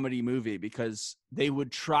comedy movie, because they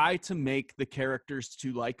would try to make the characters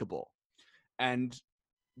too likable. And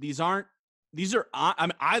I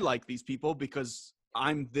mean, I like these people because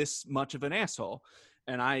I'm this much of an asshole,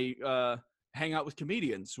 and I hang out with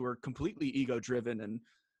comedians who are completely ego driven and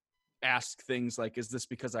ask things like, is this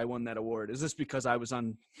because I won that award? Is this because I was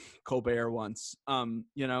on Colbert once?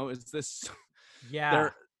 Is this Yeah.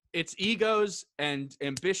 It's egos and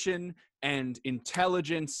ambition and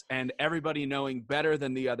intelligence and everybody knowing better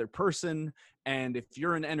than the other person. And if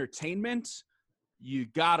you're in entertainment, you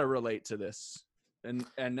gotta relate to this. And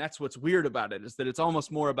that's what's weird about it, is that it's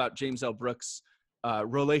almost more about James L. Brooks'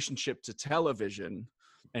 relationship to television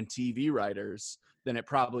and TV writers than it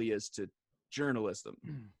probably is to journalism.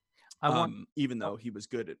 Even though he was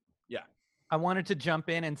good at, I wanted to jump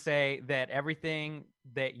in and say that everything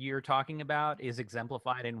that you're talking about is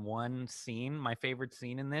exemplified in one scene, my favorite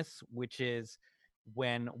scene in this, which is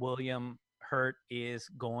when William Hurt is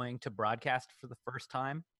going to broadcast for the first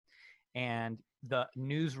time, and the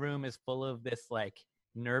newsroom is full of this like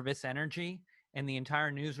nervous energy, and the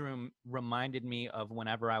entire newsroom reminded me of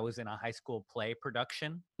whenever I was in a high school play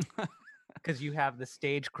production. Because you have the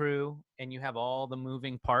stage crew and you have all the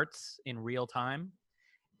moving parts in real time.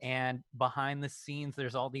 And behind the scenes,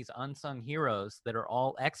 there's all these unsung heroes that are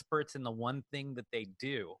all experts in the one thing that they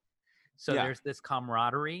do. So there's this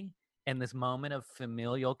camaraderie and this moment of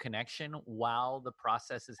familial connection while the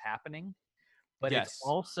process is happening. But it's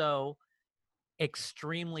also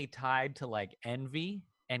extremely tied to like envy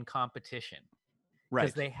and competition. right.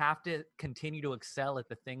 Because they have to continue to excel at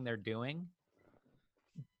the thing they're doing.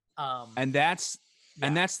 And that's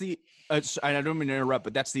the I don't mean to interrupt,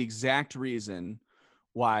 but that's the exact reason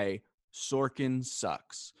why Sorkin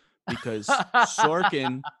sucks, because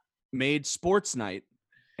Sorkin made Sports Night,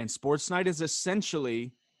 and Sports Night is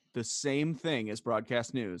essentially the same thing as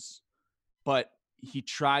broadcast news, but he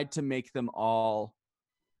tried to make them all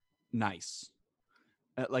nice.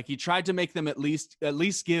 Like he tried to make them at least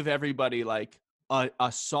give everybody like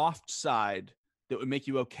a soft side that would make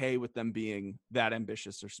you okay with them being that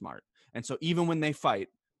ambitious or smart. And so even when they fight,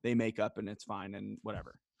 they make up and it's fine and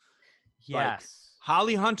whatever. Yes.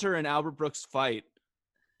 Holly Hunter and Albert Brooks fight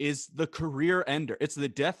is the career ender. It's the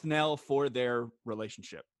death knell for their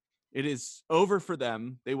relationship. It is over for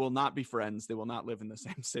them. They will not be friends. They will not live in the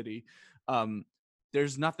same city.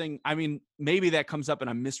 There's nothing, I mean, maybe that comes up and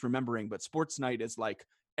I'm misremembering, but Sports Night is like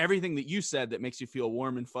everything that you said that makes you feel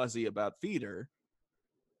warm and fuzzy about theater,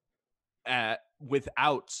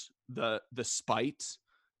 without the spite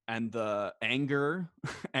and the anger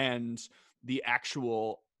and the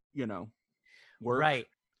actual, work. Right.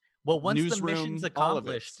 Well, once newsroom, the mission's all of it.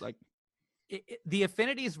 accomplished, Like the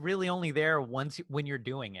affinity is really only there when you're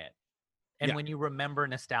doing it, and when you remember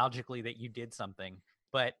nostalgically that you did something.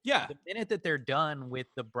 But the minute that they're done with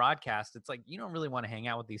the broadcast, it's like you don't really want to hang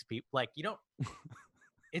out with these people. Like you don't.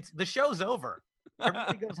 It's the show's over.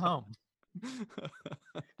 Everybody goes home.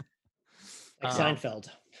 Like Seinfeld.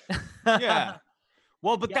 Yeah.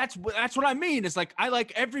 Well, but that's what I mean. It's like I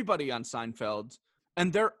like everybody on Seinfeld,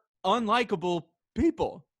 and they're unlikable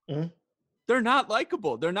people. Mm-hmm. They're not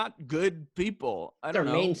likable. They're not good people. They're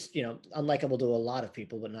unlikable to a lot of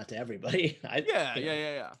people, but not to everybody.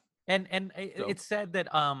 Yeah. And it's said that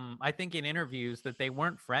I think in interviews that they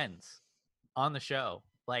weren't friends on the show.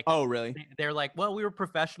 Like, oh really? They're like, well, we were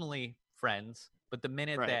professionally friends, but the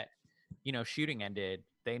minute that shooting ended,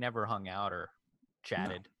 they never hung out or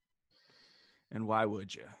chatted. No. And why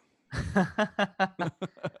would you?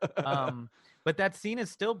 But that scene is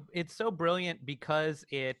still, it's so brilliant because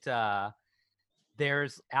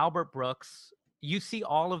there's Albert Brooks. You see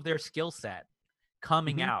all of their skill set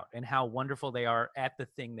coming out and how wonderful they are at the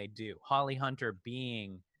thing they do. Holly Hunter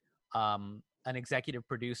being an executive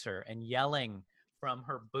producer and yelling from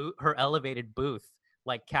her elevated booth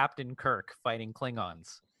like Captain Kirk fighting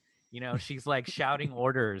Klingons. You know, she's like shouting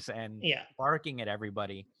orders and barking at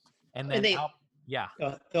everybody. And then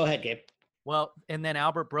go ahead, Gabe. Well, and then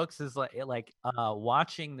Albert Brooks is like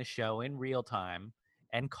watching the show in real time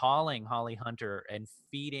and calling Holly Hunter and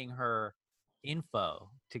feeding her info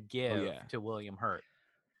to give to William Hurt.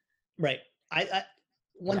 Right.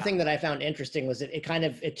 One thing that I found interesting was that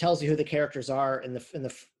it tells you who the characters are in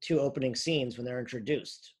the two opening scenes when they're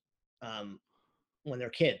introduced, when they're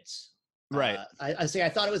kids. Right. I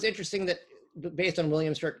thought it was interesting that based on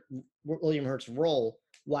William Hurt's role,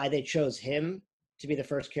 why they chose him to be the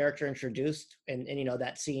first character introduced, and you know,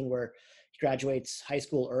 that scene where he graduates high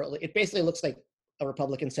school early. It basically looks like a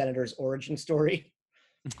Republican senator's origin story.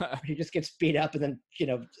 He just gets beat up, and then, you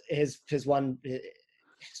know, his one.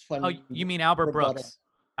 Oh, you mean Albert Brooks?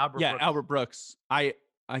 Brooks. Albert Brooks. I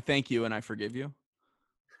thank you and I forgive you.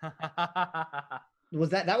 I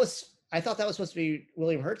thought that was supposed to be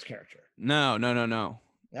William Hurt's character. No.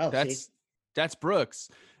 Oh, that's Brooks.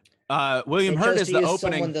 William Hurt is the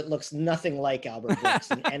opening. Someone that looks nothing like Albert Brooks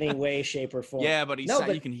in any way, shape, or form. Yeah, but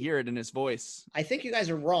you can hear it in his voice. I think you guys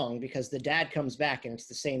are wrong because the dad comes back and it's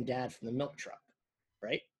the same dad from the milk truck,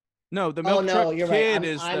 right? No, the milk truck you're kid right.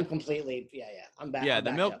 is. I'm completely. I'm back. Yeah, I'm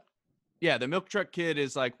the milk. Up. Yeah, the milk truck kid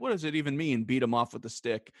is like, what does it even mean? Beat him off with a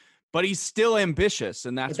stick, but he's still ambitious,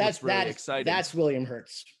 and that's what's really exciting. That's William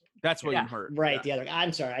Hurt's. That's William Hurt. Right. Yeah. The other.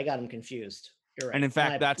 I'm sorry, I got him confused. You're right. And in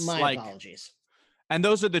fact, my apologies. And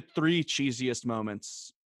those are the three cheesiest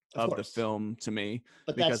moments of the film to me,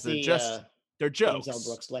 but because they're jokes. Denzel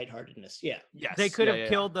Brooks' lightheartedness. Yeah. Yes. They could have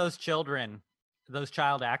killed those children, those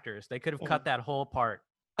child actors. They could have cut that whole part.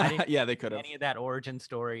 They could have. Any of that origin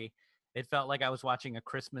story. It felt like I was watching a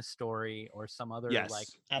Christmas Story or some other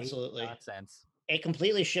absolutely nonsense. It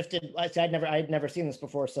completely shifted. I'd never seen this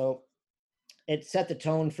before, so it set the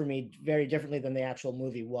tone for me very differently than the actual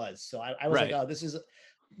movie was. So I was like, oh, this is.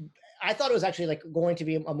 I thought it was actually like going to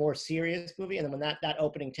be a more serious movie, and then when that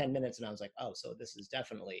opening 10 minutes, and I was like, oh, so this is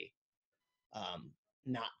definitely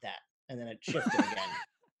not that, and then it shifted again.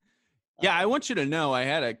 Yeah, I want you to know I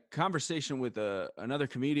had a conversation with another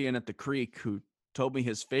comedian at the Creek who told me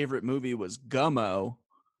his favorite movie was Gummo,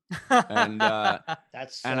 and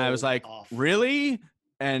I was like, really?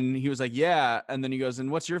 And he was like, yeah. And then he goes,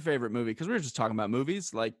 and what's your favorite movie? Because we were just talking about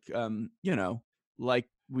movies, like like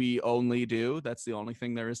we only do. That's the only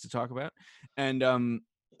thing there is to talk about. And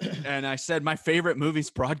and I said my favorite movie's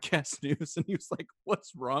Broadcast News, and he was like,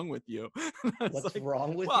 "What's wrong with you?" What's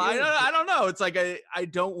wrong with you? I don't know. It's like I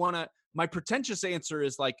don't want to. My pretentious answer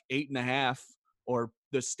is like 8.5, or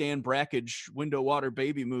the Stan Brakhage Window Water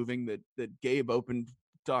Baby moving that Gabe opened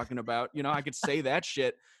talking about. You know, I could say that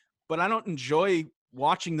shit, but I don't enjoy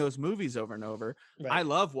watching those movies over and over. Right. I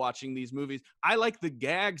love watching these movies. I like the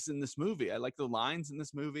gags in this movie. I like the lines in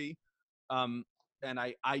this movie. And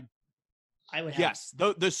I would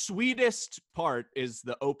the sweetest part is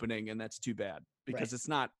the opening, and that's too bad because it's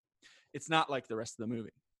not like the rest of the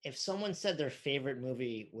movie. If someone said their favorite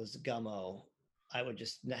movie was Gummo, I would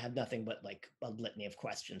just have nothing but like a litany of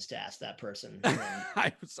questions to ask that person.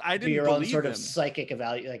 I didn't do your believe own sort him. of psychic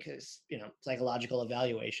psychological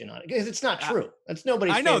evaluation on it, because it's not true. That's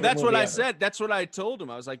nobody's. I know that's what I ever. said. That's what I told him.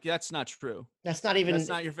 I was like, that's not true. That's not even. That's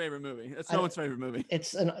not your favorite movie. That's no one's favorite movie.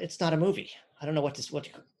 It's not a movie. I don't know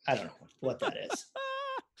I don't know what that is.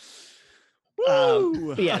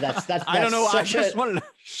 Yeah, that's I don't know. I just wanted to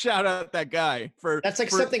shout out that guy for. That's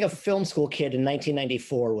like something a film school kid in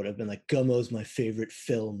 1994 would have been like. Gummo's my favorite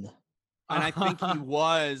film. And I think he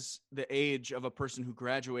was the age of a person who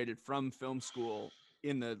graduated from film school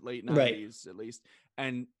in the late 90s, at least.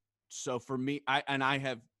 And so for me, I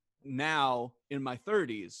have now in my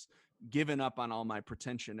 30s given up on all my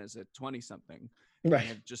pretension as a 20-something. Right. I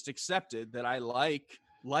have just accepted that I like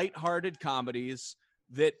lighthearted comedies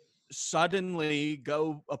that suddenly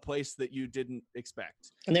go a place that you didn't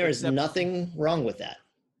expect. And there is nothing wrong with that.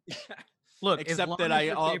 Look, except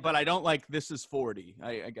that but I don't like This Is 40,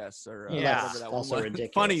 I guess, or whatever that also one.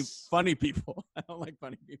 Ridiculous. Funny people. I don't like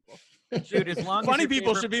funny people. Dude, as long funny as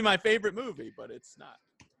people should be my favorite movie, but it's not.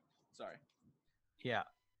 Sorry. Yeah.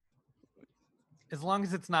 As long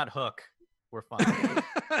as it's not Hook, we're fine.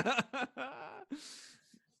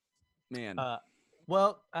 Man.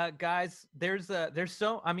 Well, guys, there's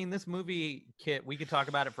this movie kit, we could talk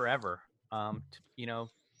about it forever.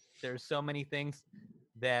 There's so many things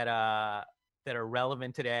that that are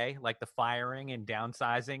relevant today, like the firing and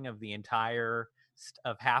downsizing of the entire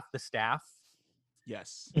of half the staff.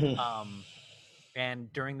 Yes.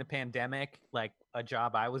 And during the pandemic, like a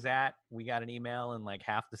job I was at, we got an email and like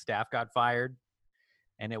half the staff got fired.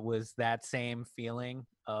 And it was that same feeling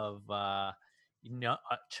of,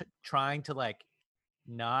 trying to like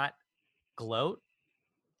not gloat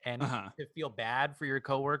and to feel bad for your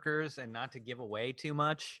coworkers and not to give away too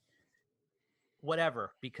much,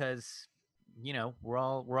 whatever, because we're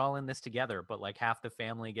all in this together, but like half the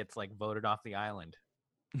family gets like voted off the island.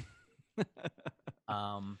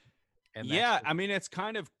 And yeah, I mean, it's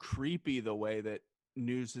kind of creepy the way that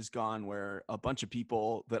news has gone, where a bunch of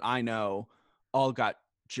people that I know all got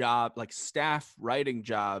staff writing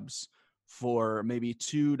jobs for maybe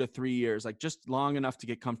 2 to 3 years, like just long enough to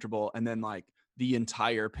get comfortable, and then like the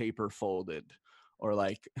entire paper folded, or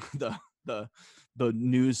like the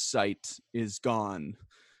news site is gone.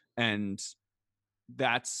 And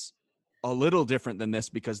that's a little different than this,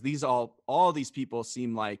 because all these people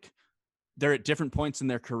seem like they're at different points in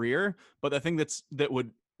their career. But the thing that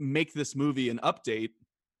would make this movie an update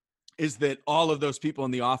is that all of those people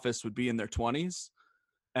in the office would be in their 20s,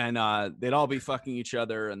 and they'd all be fucking each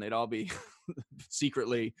other, and they'd all be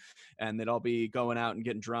secretly, and they'd all be going out and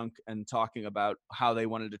getting drunk and talking about how they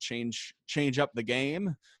wanted to change up the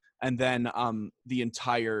game. And then the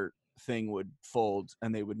entire thing would fold,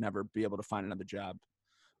 and they would never be able to find another job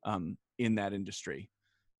in that industry.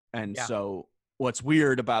 And so what's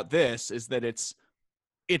weird about this is that it's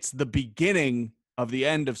the beginning of the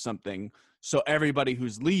end of something. So everybody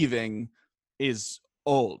who's leaving is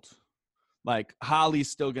old. Like Holly's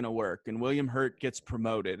still going to work, and William Hurt gets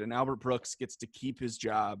promoted, and Albert Brooks gets to keep his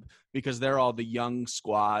job, because they're all the young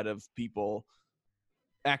squad of people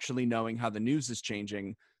actually knowing how the news is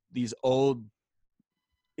changing. These old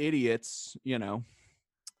idiots,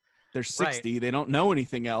 they're 60. Right. They don't know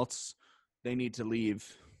anything else. They need to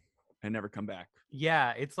leave and never come back.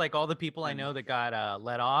 Yeah, it's like all the people I know that got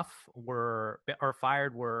let off or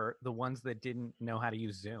fired were the ones that didn't know how to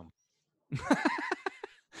use Zoom.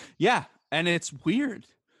 Yeah, and it's weird.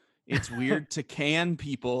 It's weird to can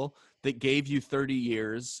people that gave you 30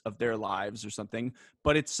 years of their lives or something,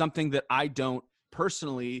 but it's something that I don't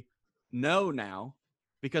personally know now,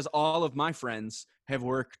 because all of my friends have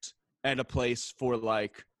worked at a place for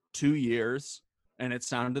like 2 years, and it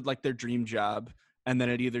sounded like their dream job, and then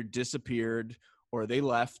it either disappeared, or they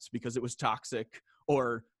left because it was toxic,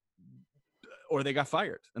 or they got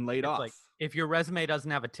fired and laid off. Like, if your resume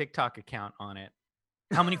doesn't have a TikTok account on it,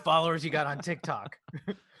 how many followers you got on TikTok?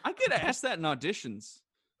 I get asked that in auditions.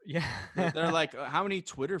 Yeah. They're like, how many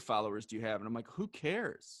Twitter followers do you have? And I'm like, who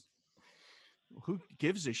cares? Who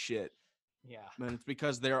gives a shit? Yeah. And it's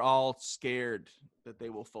because they're all scared that they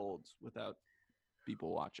will fold without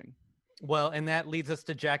people watching. Well, and that leads us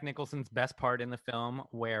to Jack Nicholson's best part in the film,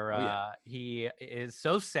 where he is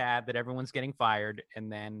so sad that everyone's getting fired,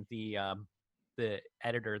 and then the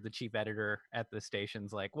editor, the chief editor at the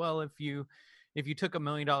station's like, well, if you took $1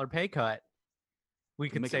 million pay cut, we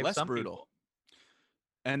could make save it less some brutal. People.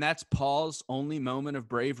 And that's Paul's only moment of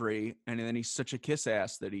bravery, and then he's such a kiss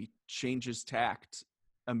ass that he changes tact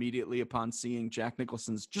immediately upon seeing Jack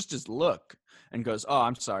Nicholson's just his look, and goes, "Oh,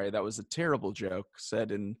 I'm sorry, that was a terrible joke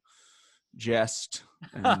said in jest,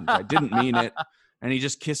 and I didn't mean it." And he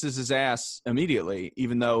just kisses his ass immediately,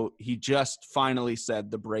 even though he just finally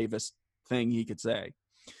said the bravest thing he could say.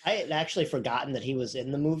 I had actually forgotten that he was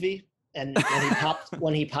in the movie, and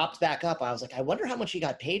when he popped back up, I was like, I wonder how much he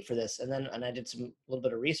got paid for this. And I did a little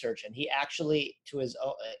bit of research, and he actually,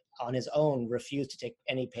 on his own, refused to take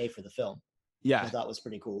any pay for the film. Yeah, I thought was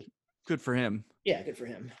pretty cool. Good for him. Yeah, good for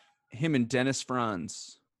him. Him and Dennis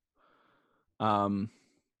Franz.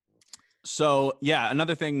 So yeah,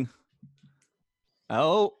 another thing.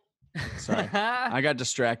 Oh, sorry, I got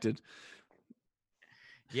distracted.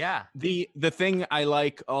 Yeah. The thing I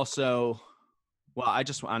like also, well,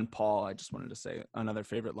 on Paul, I just wanted to say another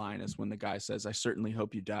favorite line is when the guy says, "I certainly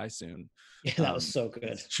hope you die soon." Yeah, that was so good.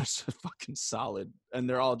 It's just fucking solid, and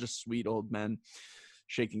they're all just sweet old men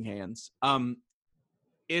shaking hands.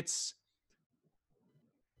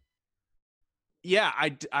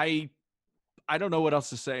 I don't know what else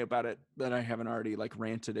to say about it that I haven't already like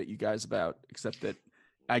ranted at you guys about, except that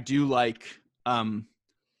I do like,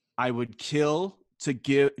 I would kill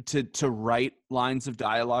to write lines of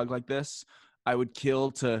dialogue like this. I would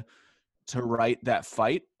kill to write that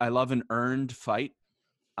fight. I love an earned fight.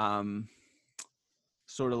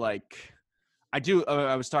 Sort of like I do.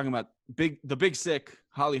 I was talking about the Big Sick,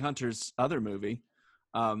 Holly Hunter's other movie,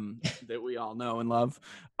 that we all know and love.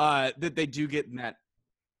 That they do get in that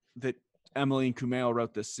Emily and Kumail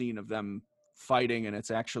wrote this scene of them fighting, and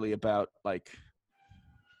it's actually about like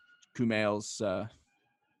Kumail's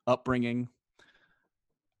upbringing.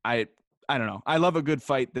 I don't know. I love a good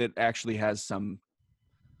fight that actually has some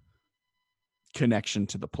connection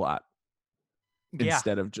to the plot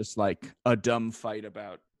instead of just like a dumb fight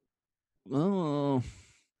about, oh,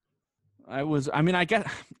 I guess,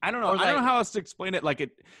 I don't know. I don't know how else to explain it. Like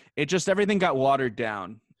it just, everything got watered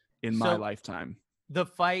down in my lifetime. The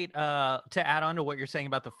fight, to add on to what you're saying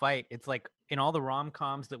about the fight, it's like in all the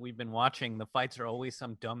rom-coms that we've been watching, the fights are always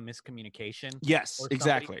some dumb miscommunication. Yes, or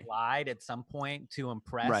exactly. Lied at some point to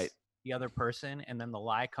impress the other person, and then the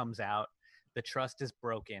lie comes out, the trust is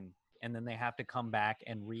broken, and then they have to come back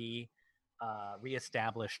and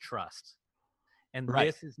reestablish trust. And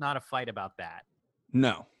this is not a fight about that.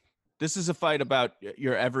 No, this is a fight about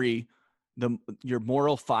your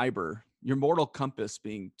moral fiber, your moral compass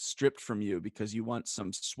being stripped from you because you want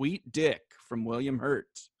some sweet dick from William Hurt,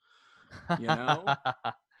 you know?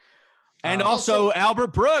 And also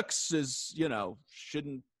Albert Brooks is,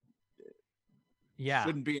 shouldn't be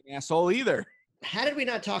an asshole either. How did we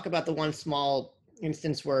not talk about the one small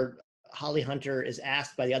instance where Holly Hunter is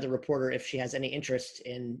asked by the other reporter if she has any interest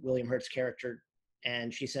in William Hurt's character,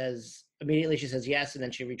 and she says yes, and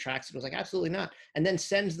then she retracts it, was like, absolutely not, and then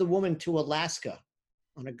sends the woman to Alaska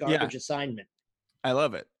on a garbage assignment. I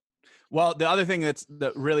love it. Well, the other thing that's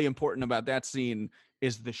really important about that scene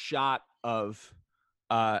is the shot of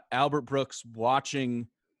Albert Brooks watching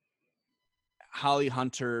Holly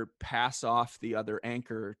Hunter pass off the other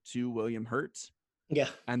anchor to William Hurt. Yeah.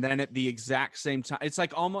 And then at the exact same time, it's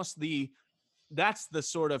like almost that's the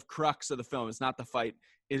sort of crux of the film. It's not the fight,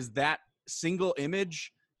 is that single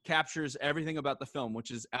image captures everything about the film,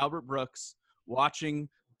 which is Albert Brooks watching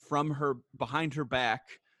from her behind her back,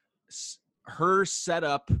 her set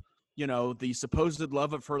up, the supposed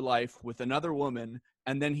love of her life with another woman.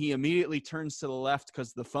 And then he immediately turns to the left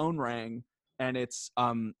because the phone rang, and it's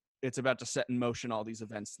about to set in motion all these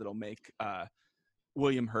events that'll make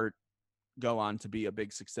William Hurt go on to be a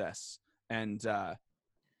big success. And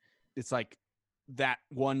it's like that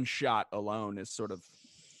one shot alone is sort of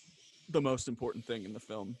the most important thing in the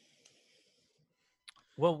film.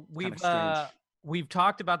 Well, we've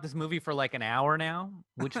talked about this movie for like an hour now,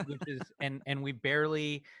 which is and we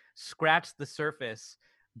barely scratched the surface.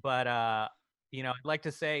 But I'd like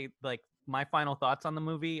to say, like, my final thoughts on the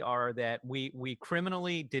movie are that we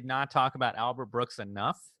criminally did not talk about Albert Brooks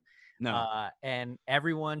enough. No. And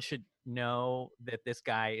everyone should know that this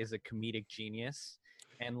guy is a comedic genius.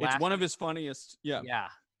 And it's one of his funniest. Yeah.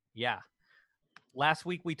 Yeah. Last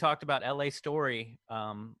week we talked about LA Story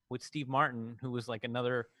with Steve Martin, who was like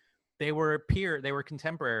they were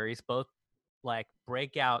contemporaries, both like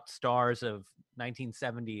breakout stars of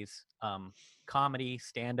 1970s comedy,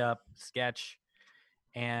 stand-up, sketch.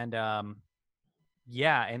 And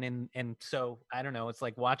so I don't know, it's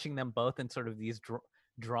like watching them both in sort of these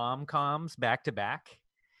drom-coms back to back.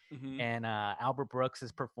 Mm-hmm. And Albert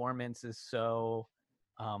Brooks's performance is so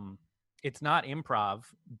it's not improv,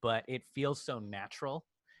 but it feels so natural,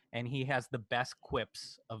 and he has the best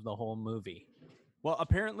quips of the whole movie. Well,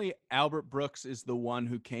 apparently Albert Brooks is the one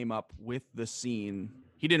who came up with the scene.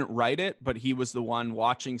 He didn't write it, but he was the one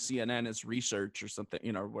watching CNN as research or something,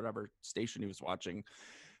 whatever station he was watching,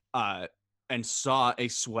 and saw a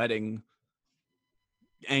sweating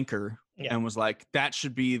anchor and was like, that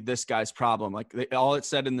should be this guy's problem. Like all it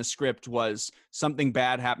said in the script was something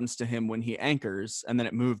bad happens to him when he anchors, and then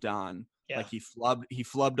it moved on. Yeah. Like he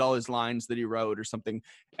flubbed all his lines that he wrote or something.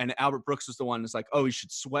 And Albert Brooks was the one that's like, oh, he should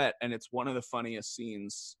sweat. And it's one of the funniest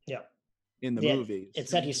scenes in the movie. It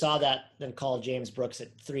said he saw that, then called James Brooks at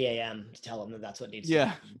 3 a.m. to tell him that that's what needs to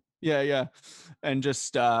happen. Yeah. And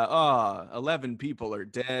just, 11 people are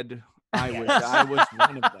dead. I was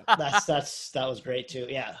one of them. That was great too.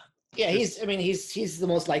 Yeah. Yeah, he's the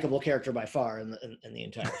most likable character by far in the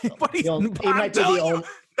entire film. But he might be the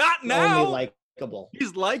only likable.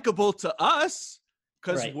 He's likable to us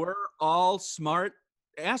because we're all smart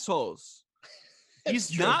assholes.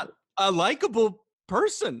 He's not a likable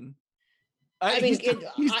person. He's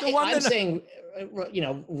the one I'm saying,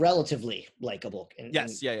 relatively likable.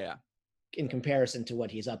 In comparison to what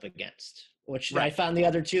he's up against, which I found the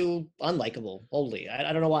other two unlikable wholly.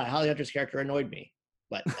 I don't know why. Holly Hunter's character annoyed me.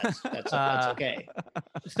 But that's okay.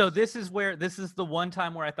 So this is the one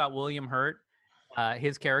time where I thought William Hurt,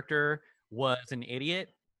 his character, was an idiot.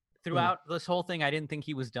 Throughout this whole thing, I didn't think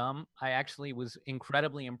he was dumb. I actually was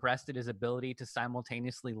incredibly impressed at his ability to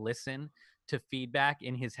simultaneously listen to feedback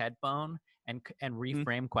in his headphone and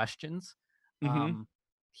reframe questions. Mm-hmm.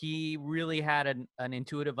 He really had an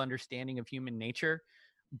intuitive understanding of human nature.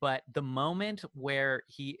 but the moment where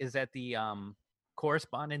he is at the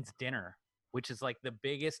correspondence dinner, which is like the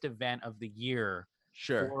biggest event of the year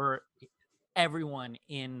Sure. for everyone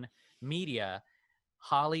in media,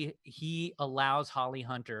 he allows Holly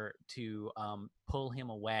Hunter to pull him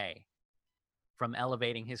away from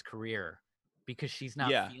elevating his career because she's not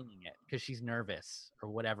feeling it, because she's nervous or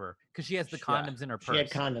whatever, because she has the condoms in her purse. She had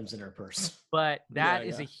condoms in her purse. But that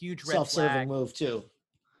is a huge red self-serving flag. move too.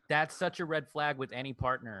 That's such a red flag with any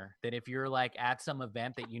partner, that if you're like at some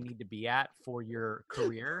event that you need to be at for your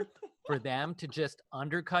career, for them to just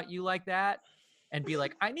undercut you like that and be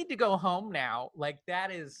like, I need to go home now. Like,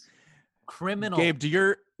 that is criminal. Gabe, do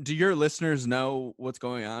your listeners know what's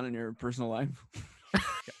going on in your personal life?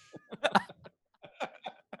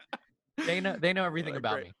 They know everything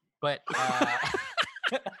about me. But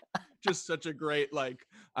just such a great, like,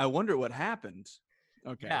 I wonder what happened.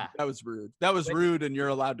 Okay. Yeah. That was rude. That was rude, and you're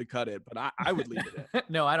allowed to cut it, but I would leave it in.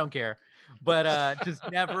 No, I don't care. But just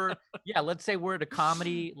never. Yeah, let's say we're at a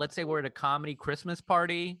comedy Christmas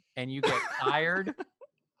party and you get tired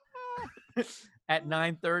at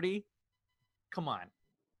 9:30. Come on.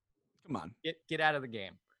 Get out of the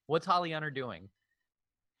game. What's Holly Hunter doing?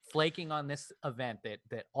 Flaking on this event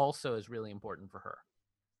that also is really important for her.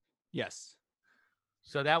 Yes.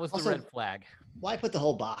 So that was the red flag. Why put the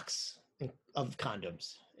whole box of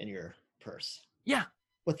condoms in your purse? Yeah.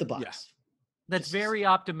 With the box. Yeah. That's very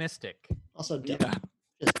optimistic. Also dumb. Yeah.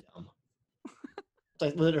 Just dumb. It's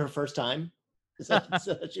like, was it her first time? Is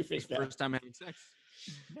that she figured out? First time having sex.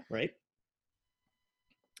 Right.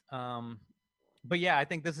 But yeah, I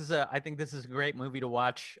think this is a great movie to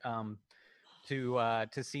watch. To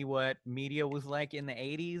see what media was like in the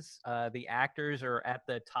 80s. The actors are at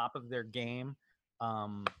the top of their game.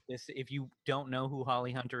 If you don't know who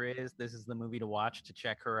Holly Hunter is, this is the movie to watch to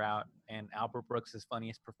check her out. And Albert Brooks'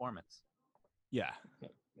 funniest performance. Yeah.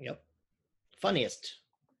 Yep. Funniest.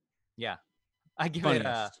 Yeah. I give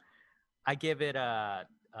it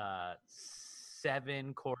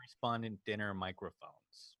 7 correspondent dinner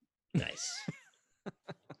microphones. Nice.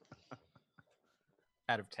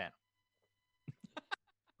 Out of 10.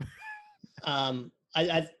 I'm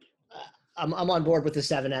on board with the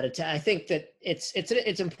 7 out of 10. I think that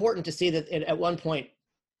it's important to see that at one point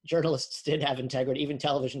journalists did have integrity. Even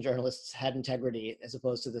television journalists had integrity, as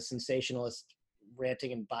opposed to the sensationalist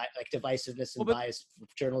ranting and divisiveness and biased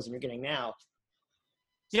journalism you're getting now.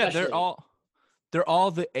 Yeah, they're all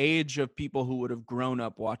the age of people who would have grown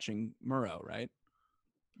up watching Murrow, right?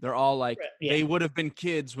 They're all like, they would have been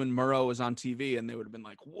kids when Murrow was on TV, and they would have been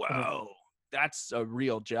like, whoa, that's a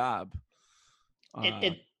real job.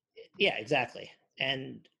 Yeah, exactly.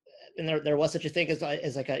 And there was such a thing as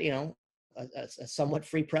like a somewhat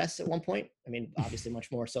free press at one point. I mean, obviously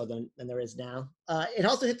much more so than there is now. It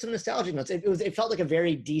also hit some nostalgic notes. It felt like a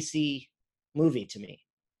very DC movie to me.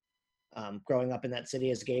 Growing up in that city,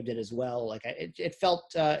 as Gabe did as well. Like it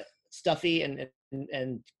felt stuffy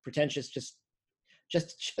and pretentious, just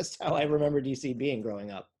how I remember DC being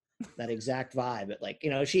growing up. That exact vibe.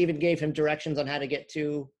 But she even gave him directions on how to get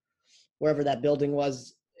to wherever that building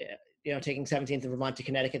was, taking 17th of Vermont to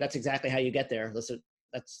Connecticut. That's exactly how you get there.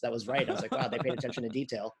 That was right. I was like, wow, they paid attention to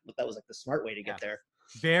detail. But that was like the smart way to get there.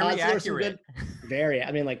 Very accurate. Very.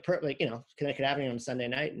 I mean, Connecticut Avenue on Sunday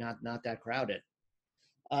night, not that crowded.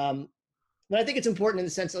 But I think it's important in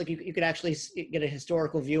the sense that you could actually get a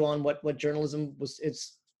historical view on what journalism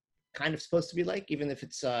is kind of supposed to be like, even if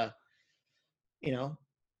it's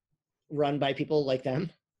run by people like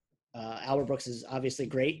them. Albert Brooks is obviously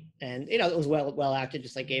great, and it was well acted,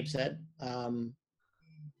 just like Gabe said.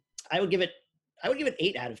 I would give it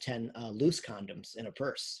 8 out of 10 loose condoms in a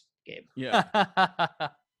purse, Gabe. Yeah.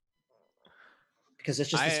 Because it's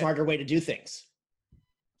just a smarter way to do things.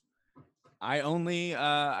 I only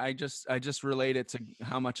I just relate it to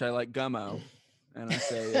how much I like Gummo, and I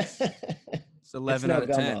say it's 11 out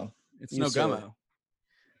of 10. It's no Gummo.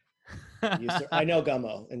 You, sir, I know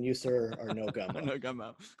Gummo, and you, sir, are no Gummo. No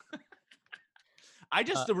Gummo. I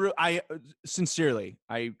sincerely,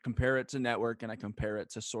 I compare it to Network and I compare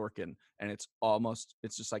it to Sorkin, and it's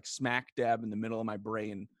just like smack dab in the middle of my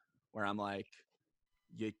brain, where I'm like,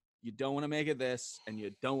 you don't want to make it this, and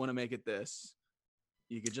you don't want to make it this.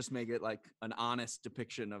 You could just make it like an honest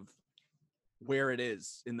depiction of where it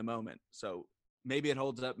is in the moment. So maybe it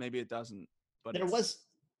holds up, maybe it doesn't. But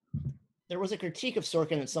there was a critique of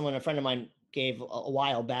Sorkin that a friend of mine gave a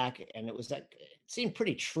while back, and it seemed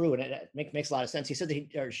pretty true, and it makes a lot of sense. He said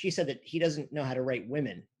she said that he doesn't know how to write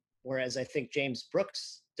women, whereas I think James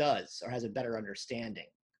Brooks does, or has a better understanding,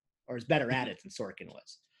 or is better at it than Sorkin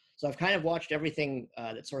was. So I've kind of watched everything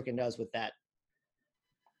that Sorkin does with that,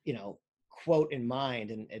 quote in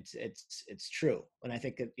mind, and it's true. And I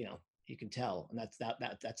think that, you can tell, and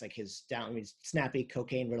that's like his down. I mean, snappy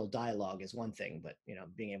cocaine riddled dialogue is one thing, but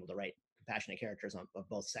being able to write compassionate characters of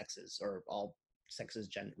both sexes or all sexes,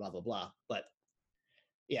 gender, blah blah blah. But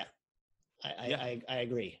yeah, I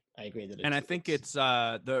agree. I agree that. And I think it's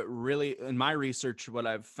the really, in my research, what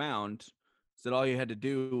I've found is that all you had to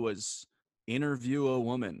do was interview a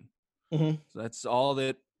woman. Mm-hmm. So that's all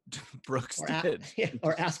that Brooks did.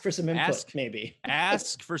 Or ask for some input, maybe.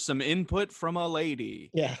 Ask for some input from a lady.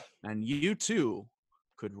 Yeah. And you too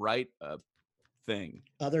could write a thing.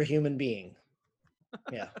 Other human being.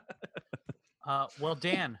 Yeah. Well,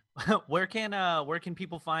 Dan, where can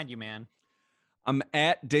people find you, man? I'm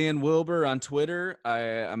at Dan Wilbur on Twitter.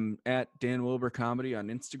 I'm at Dan Wilbur Comedy on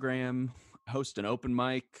Instagram. I host an open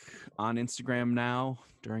mic on Instagram now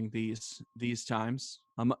during these times,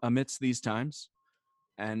 amidst these times,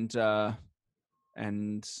 and yeah,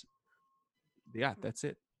 that's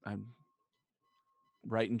it. I'm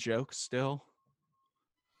writing jokes still,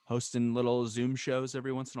 hosting little Zoom shows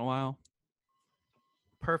every once in a while.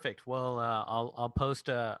 Perfect. Well, I'll post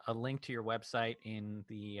a link to your website in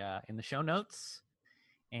the show notes,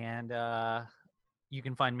 and you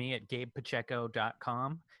can find me at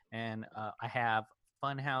gabepacheco.com, and I have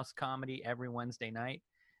Funhouse Comedy every Wednesday night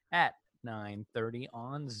at 9:30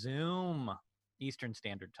 on Zoom, Eastern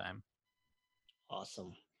Standard Time.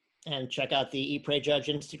 Awesome. And check out the Eat, Pray, Judge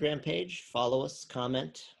Instagram page. Follow us,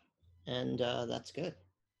 comment, and that's good.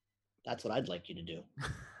 That's what I'd like you to do.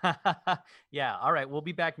 Yeah. All right. We'll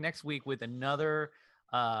be back next week with another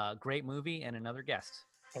great movie and another guest.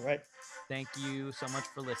 All right. Thank you so much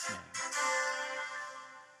for listening.